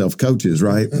call themselves coaches,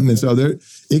 right? Mm-hmm. And so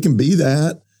it can be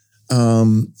that.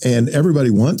 And everybody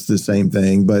wants the same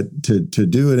thing, but to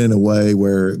do it in a way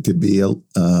where it could be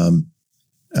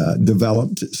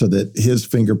developed so that his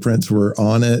fingerprints were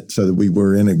on it, so that we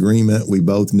were in agreement. We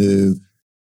both knew.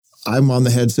 I'm on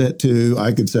the headset too.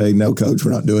 I could say, no, coach,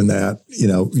 we're not doing that.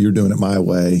 You're doing it my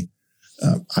way.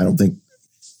 I don't think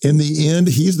in the end,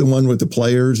 he's the one with the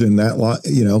players in that lot,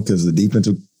 because the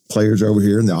defensive players are over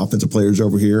here and the offensive players are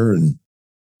over here. And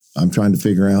I'm trying to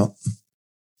figure out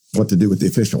what to do with the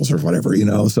officials or whatever,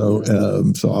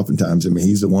 So oftentimes, I mean,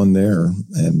 he's the one there,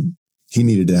 and he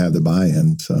needed to have the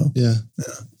buy-in. So yeah.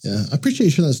 I appreciate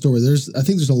you sharing that story. I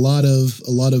think there's a lot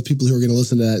of people who are going to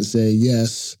listen to that and say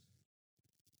yes.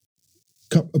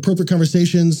 Appropriate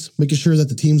conversations, making sure that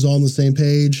the team's all on the same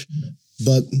page,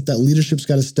 but that leadership's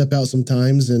got to step out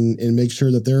sometimes and make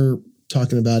sure that they're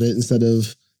talking about it instead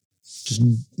of just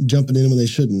jumping in when they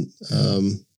shouldn't.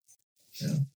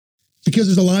 Because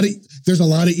there's a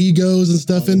lot of egos and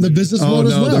stuff in the business world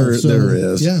as well.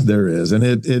 There is. And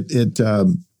it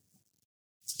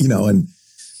and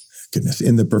goodness,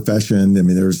 in the profession, I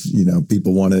mean, there's,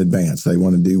 people want to advance, they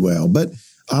want to do well. But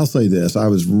I'll say this, I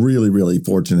was really, really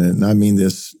fortunate, and I mean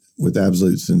this with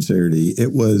absolute sincerity.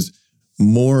 It was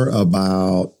more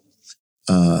about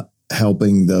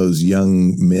helping those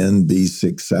young men be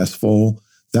successful.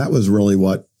 That was really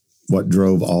what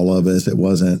drove all of us. It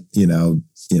wasn't,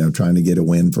 trying to get a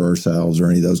win for ourselves or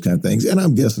any of those kind of things. And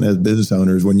I'm guessing as business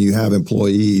owners, when you have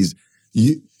employees,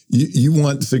 you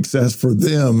want success for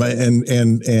them,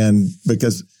 and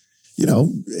because,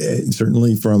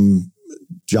 certainly from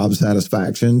job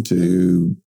satisfaction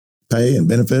to pay and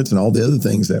benefits and all the other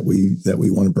things that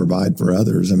we want to provide for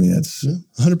others. I mean, it's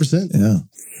 100%.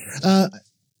 Yeah.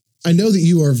 I know that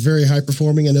you are very high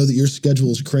performing. I know that your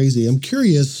schedule is crazy. I'm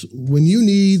curious, when you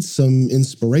need some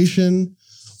inspiration,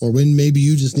 or when maybe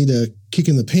you just need a kick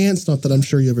in the pants, not that I'm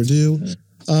sure you ever do,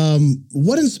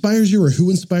 what inspires you, or who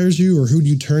inspires you, or who do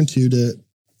you turn to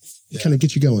kind of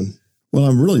get you going? Well,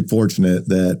 I'm really fortunate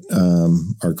that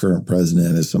our current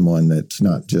president is someone that's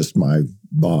not just my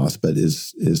boss, but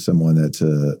is someone that's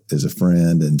is a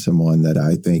friend, and someone that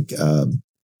I think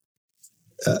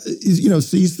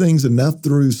sees things enough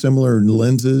through similar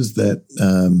lenses that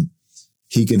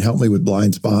he can help me with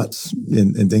blind spots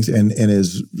and things, and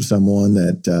is someone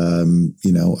that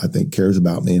I think cares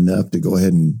about me enough to go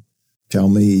ahead and tell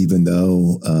me, even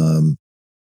though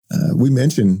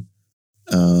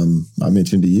I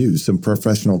mentioned to you some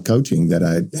professional coaching that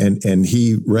and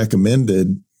he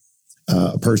recommended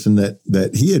a person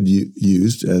that he had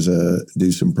used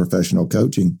do some professional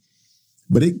coaching,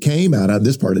 but it came out of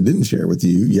this part I didn't share with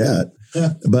you yet,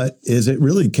 but it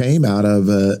really came out of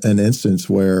an instance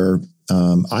where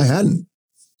I hadn't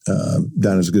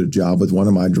done as good a job with one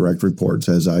of my direct reports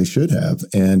as I should have,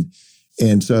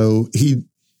 and so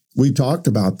we talked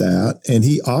about that, and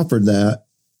he offered that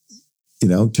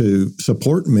to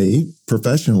support me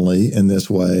professionally in this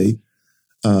way,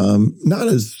 not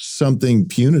as something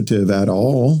punitive at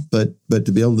all, but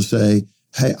to be able to say,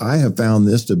 hey, I have found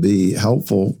this to be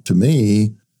helpful to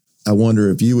me. I wonder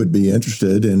if you would be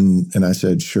interested. And I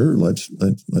said, sure, let's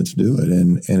do it.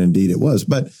 And indeed it was.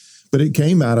 But it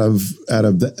came out of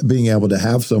being able to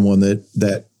have someone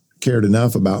that cared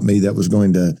enough about me that was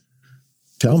going to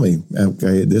tell me,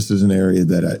 okay, this is an area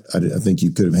that I think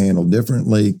you could have handled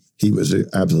differently. He was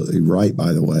absolutely right,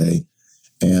 by the way.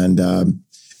 And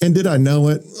did I know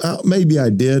it? Maybe I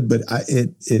did, but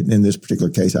in this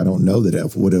particular case, I don't know that I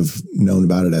would have known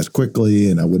about it as quickly,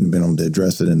 and I wouldn't have been able to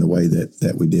address it in the way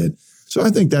that we did. So I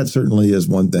think that certainly is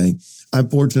one thing. I'm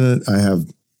fortunate. I have,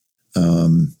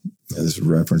 this is a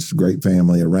reference to great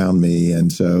family around me.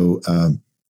 And so,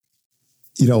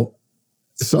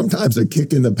 sometimes a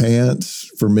kick in the pants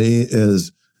for me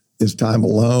is time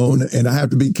alone. And I have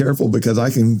to be careful because I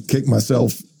can kick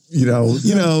myself,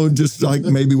 just like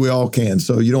maybe we all can.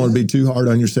 So you don't want to be too hard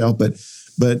on yourself, but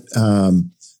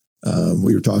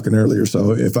we were talking earlier.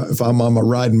 So if I'm on my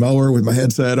riding mower with my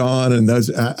headset on and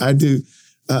I do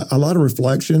a lot of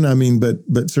reflection. I mean,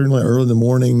 but certainly early in the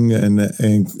morning and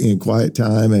in quiet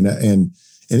time. And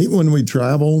even when we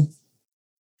travel,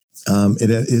 it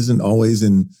isn't always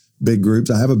in big groups.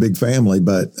 I have a big family,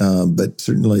 but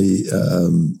certainly,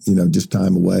 just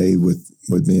time away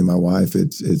with me and my wife,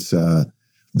 it's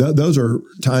those are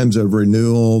times of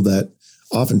renewal that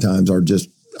oftentimes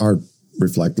are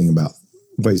reflecting about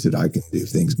ways that I can do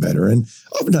things better. And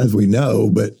oftentimes we know,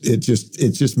 but it's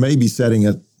just maybe setting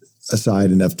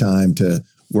aside enough time to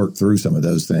work through some of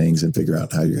those things and figure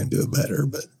out how you're going to do it better.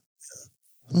 But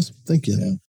awesome. Thank you.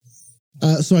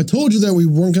 Yeah. So I told you that we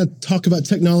weren't going to talk about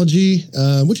technology,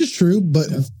 which is true, but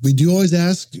we do always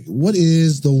ask, what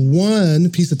is the one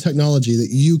piece of technology that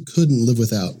you couldn't live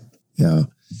without? Yeah.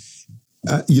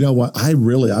 You know what?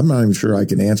 I'm not even sure I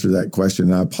can answer that question.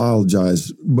 And I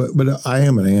apologize, but I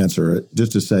am going to answer it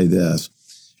just to say this.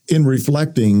 In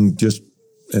reflecting, just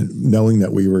knowing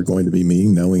that we were going to be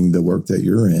meeting, knowing the work that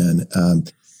you're in,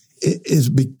 it is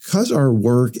because our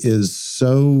work is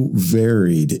so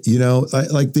varied,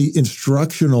 like the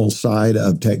instructional side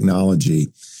of technology.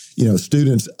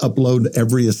 Students upload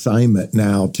every assignment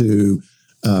now to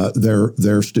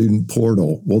their student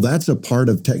portal. Well, that's a part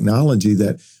of technology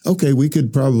that, okay, we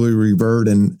could probably revert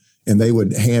and they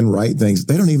would handwrite things.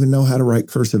 They don't even know how to write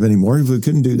cursive anymore. If we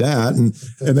couldn't do that, and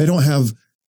they don't have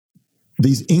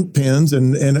these ink pens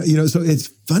and so it's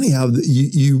funny how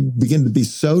you begin to be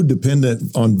so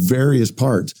dependent on various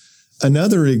parts.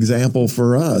 Another example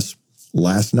for us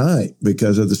last night,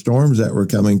 because of the storms that were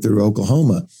coming through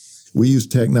Oklahoma, we use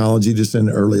technology to send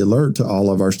early alert to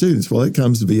all of our students. Well, it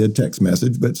comes via text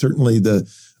message, but certainly the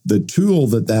tool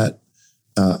that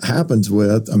happens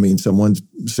with, someone's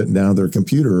sitting down at their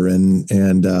computer and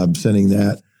sending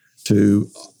that to,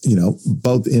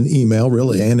 both in email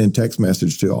really and in text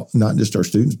message to not just our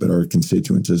students, but our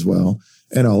constituents as well,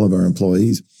 and all of our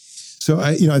employees. So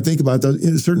I think about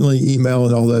those. Certainly email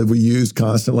and all that we use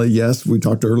constantly. Yes, we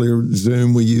talked earlier,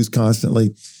 Zoom we use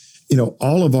constantly.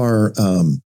 All of our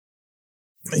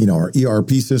our ERP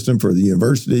system for the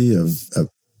university of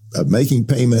making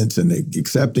payments and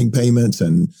accepting payments,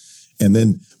 and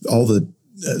then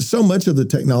so much of the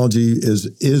technology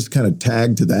is kind of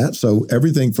tagged to that. So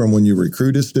everything from when you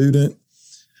recruit a student,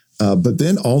 but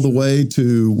then all the way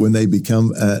to when they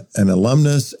become an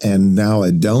alumnus and now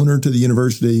a donor to the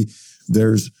university,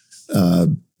 there's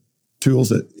tools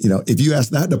that, if you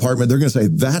ask that department, they're going to say,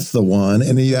 that's the one.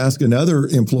 And then you ask another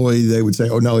employee, they would say,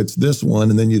 oh, no, it's this one.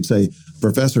 And then you'd say,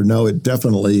 Professor, no, it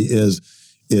definitely is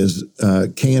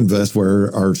Canvas,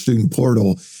 where our student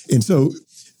portal. And so,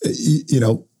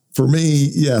 for me,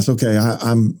 yes, okay,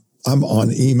 I'm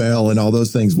on email and all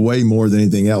those things way more than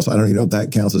anything else. I don't even know if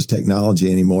that counts as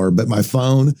technology anymore. But my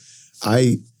phone,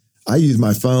 I use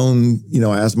my phone,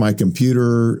 as my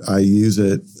computer. I use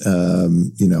it,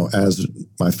 as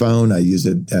my phone. I use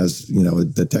it as,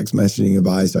 the text messaging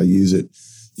device. I use it,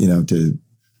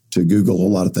 to Google a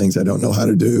lot of things I don't know how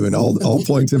to do, and all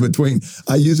points in between.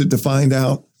 I use it to find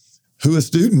out who a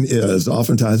student is,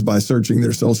 oftentimes by searching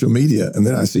their social media. And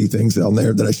then I see things on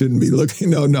there that I shouldn't be looking.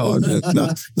 No,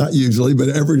 not usually, but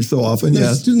every so often,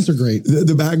 yes. Students are great.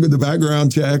 The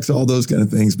background checks, all those kind of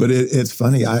things. But it's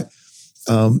funny.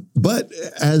 But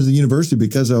as a university,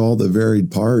 because of all the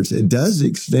varied parts, it does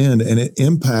extend and it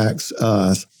impacts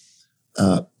us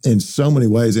in so many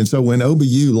ways. And so when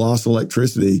OBU lost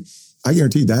electricity, I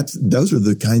guarantee those are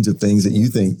the kinds of things that you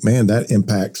think, man, that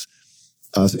impacts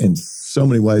us in so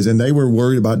many ways. And they were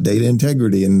worried about data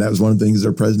integrity. And that was one of the things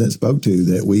their president spoke to,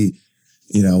 that we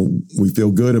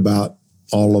feel good about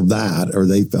all of that, or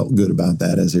they felt good about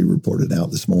that as he reported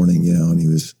out this morning, and he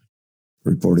was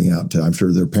reporting out to, I'm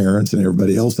sure, their parents and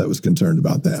everybody else that was concerned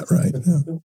about that, right?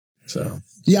 Yeah. So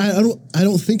I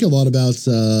don't think a lot about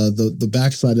the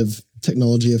backside of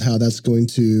technology, of how that's going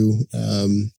to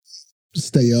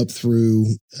stay up through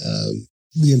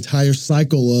the entire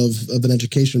cycle of an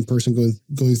education person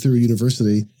going through a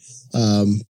university.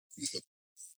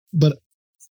 But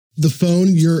the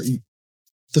phone,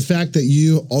 the fact that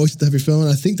you always have your phone,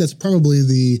 I think that's probably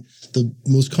the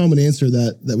most common answer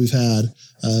that we've had.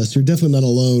 So you're definitely not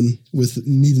alone with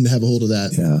needing to have a hold of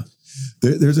that. Yeah.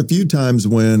 There's a few times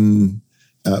when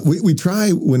we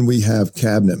try, when we have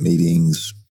cabinet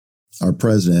meetings, our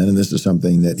president, and this is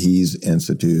something that he's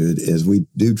instituted, is we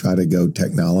do try to go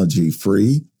technology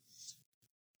free.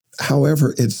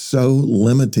 However, it's so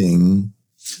limiting.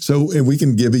 So if we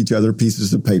can give each other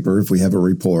pieces of paper, if we have a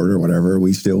report or whatever,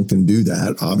 we still can do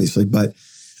that, obviously. But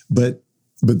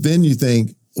then you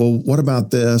think, well, what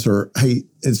about this? Or, hey,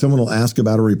 and someone will ask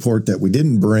about a report that we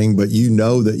didn't bring, but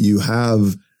that you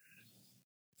have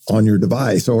on your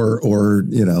device or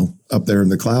up there in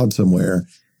the cloud somewhere,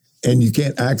 and you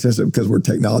can't access it because we're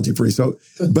technology free. So,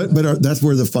 but that's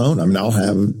where the phone, I'll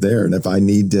have it there. And if I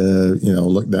need to,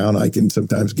 look down, I can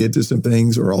sometimes get to some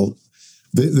things, or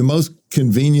the most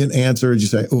convenient answer is you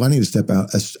say, oh, I need to step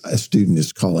out. A student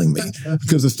is calling me,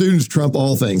 because the students trump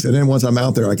all things. And then once I'm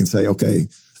out there, I can say, okay,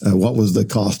 what was the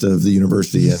cost of the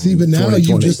university? See, but now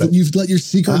you've let your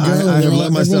secret go. I have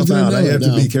let myself out. I have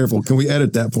to be careful. Can we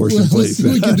edit that portion, please?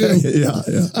 We can do.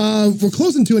 Yeah. We're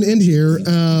closing to an end here.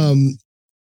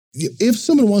 If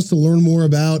someone wants to learn more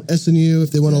about SNU,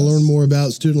 if they want to learn more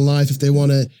about student life, if they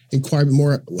want to inquire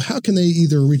more, how can they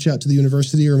either reach out to the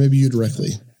university or maybe you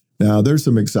directly? Now, there's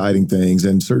some exciting things,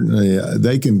 and certainly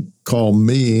they can call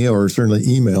me or certainly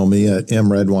email me at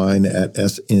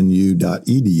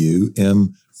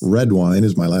mredwine@snu.edu. Redwine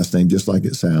is my last name, just like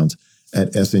it sounds,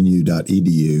 at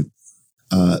snu.edu.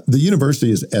 The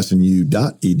university is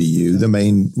snu.edu, the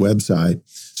main website.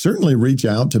 Certainly reach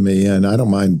out to me, and I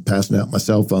don't mind passing out my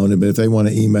cell phone. But if they want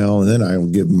to email, and then I will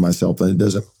give them my cell phone, it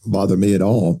doesn't bother me at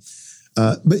all.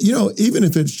 But, even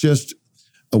if it's just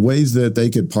ways that they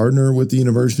could partner with the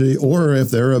university, or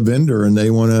if they're a vendor and they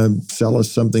want to sell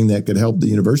us something that could help the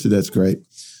university, that's great.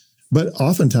 But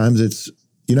oftentimes it's,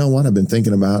 I've been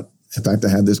thinking about, in fact, I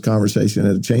had this conversation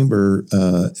at a chamber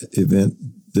event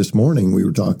this morning we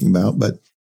were talking about, but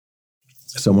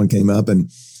someone came up and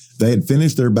they had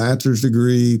finished their bachelor's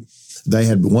degree. They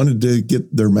had wanted to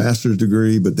get their master's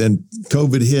degree, but then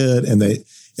COVID hit, and it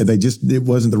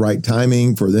wasn't the right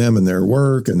timing for them and their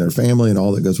work and their family and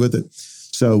all that goes with it.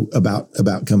 So about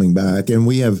coming back, and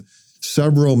we have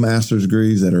several master's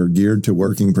degrees that are geared to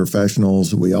working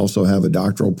professionals. We also have a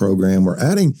doctoral program. We're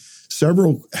adding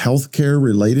several healthcare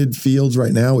related fields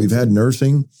right now. We've had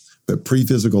nursing, but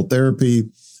pre-physical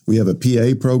therapy. We have a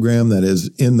PA program that is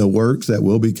in the works that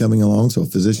will be coming along. So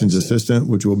physician's assistant,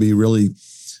 which will be really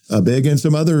big, and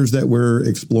some others that we're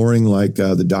exploring, like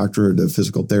the doctorate of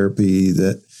physical therapy,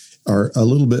 that are a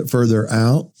little bit further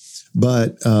out.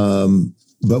 But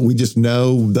we just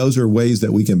know those are ways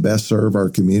that we can best serve our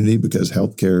community, because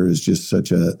healthcare is just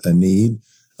such a need.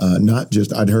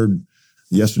 I'd heard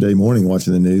yesterday morning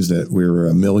watching the news that we're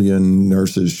 1 million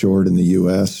nurses short in the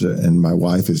U.S., and my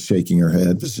wife is shaking her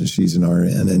head since she's an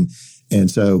RN.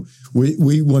 And so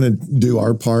we want to do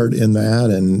our part in that,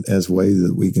 and as a way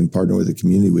that we can partner with the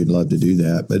community, we'd love to do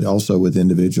that, but also with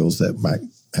individuals that might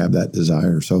have that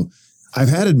desire. So I've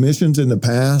had admissions in the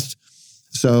past.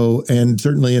 So, and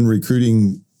certainly in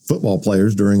recruiting football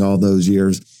players during all those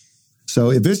years. So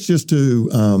if it's just to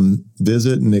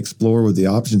visit and explore what the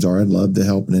options are, I'd love to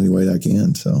help in any way I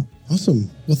can. So awesome.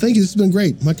 Well, thank you. This has been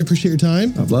great. Mike, I appreciate your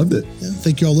time. I've loved it. Yeah,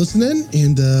 thank you all listening,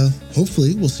 and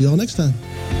hopefully we'll see you all next time.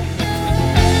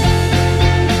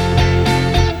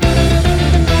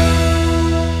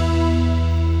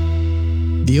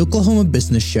 The Oklahoma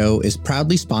Business Show is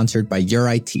proudly sponsored by Your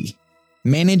IT,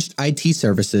 managed IT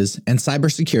services and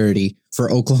cybersecurity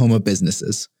for Oklahoma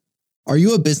businesses. Are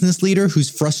you a business leader who's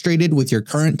frustrated with your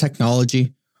current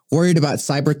technology, worried about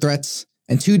cyber threats,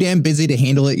 and too damn busy to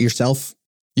handle it yourself?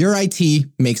 Your IT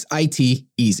makes IT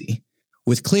easy,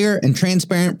 with clear and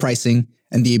transparent pricing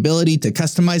and the ability to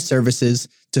customize services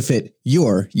to fit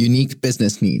your unique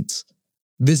business needs.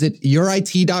 Visit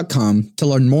yourit.com to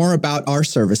learn more about our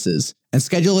services and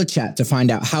schedule a chat to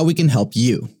find out how we can help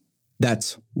you.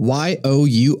 That's yourit.com.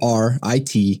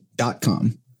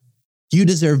 You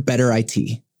deserve better IT.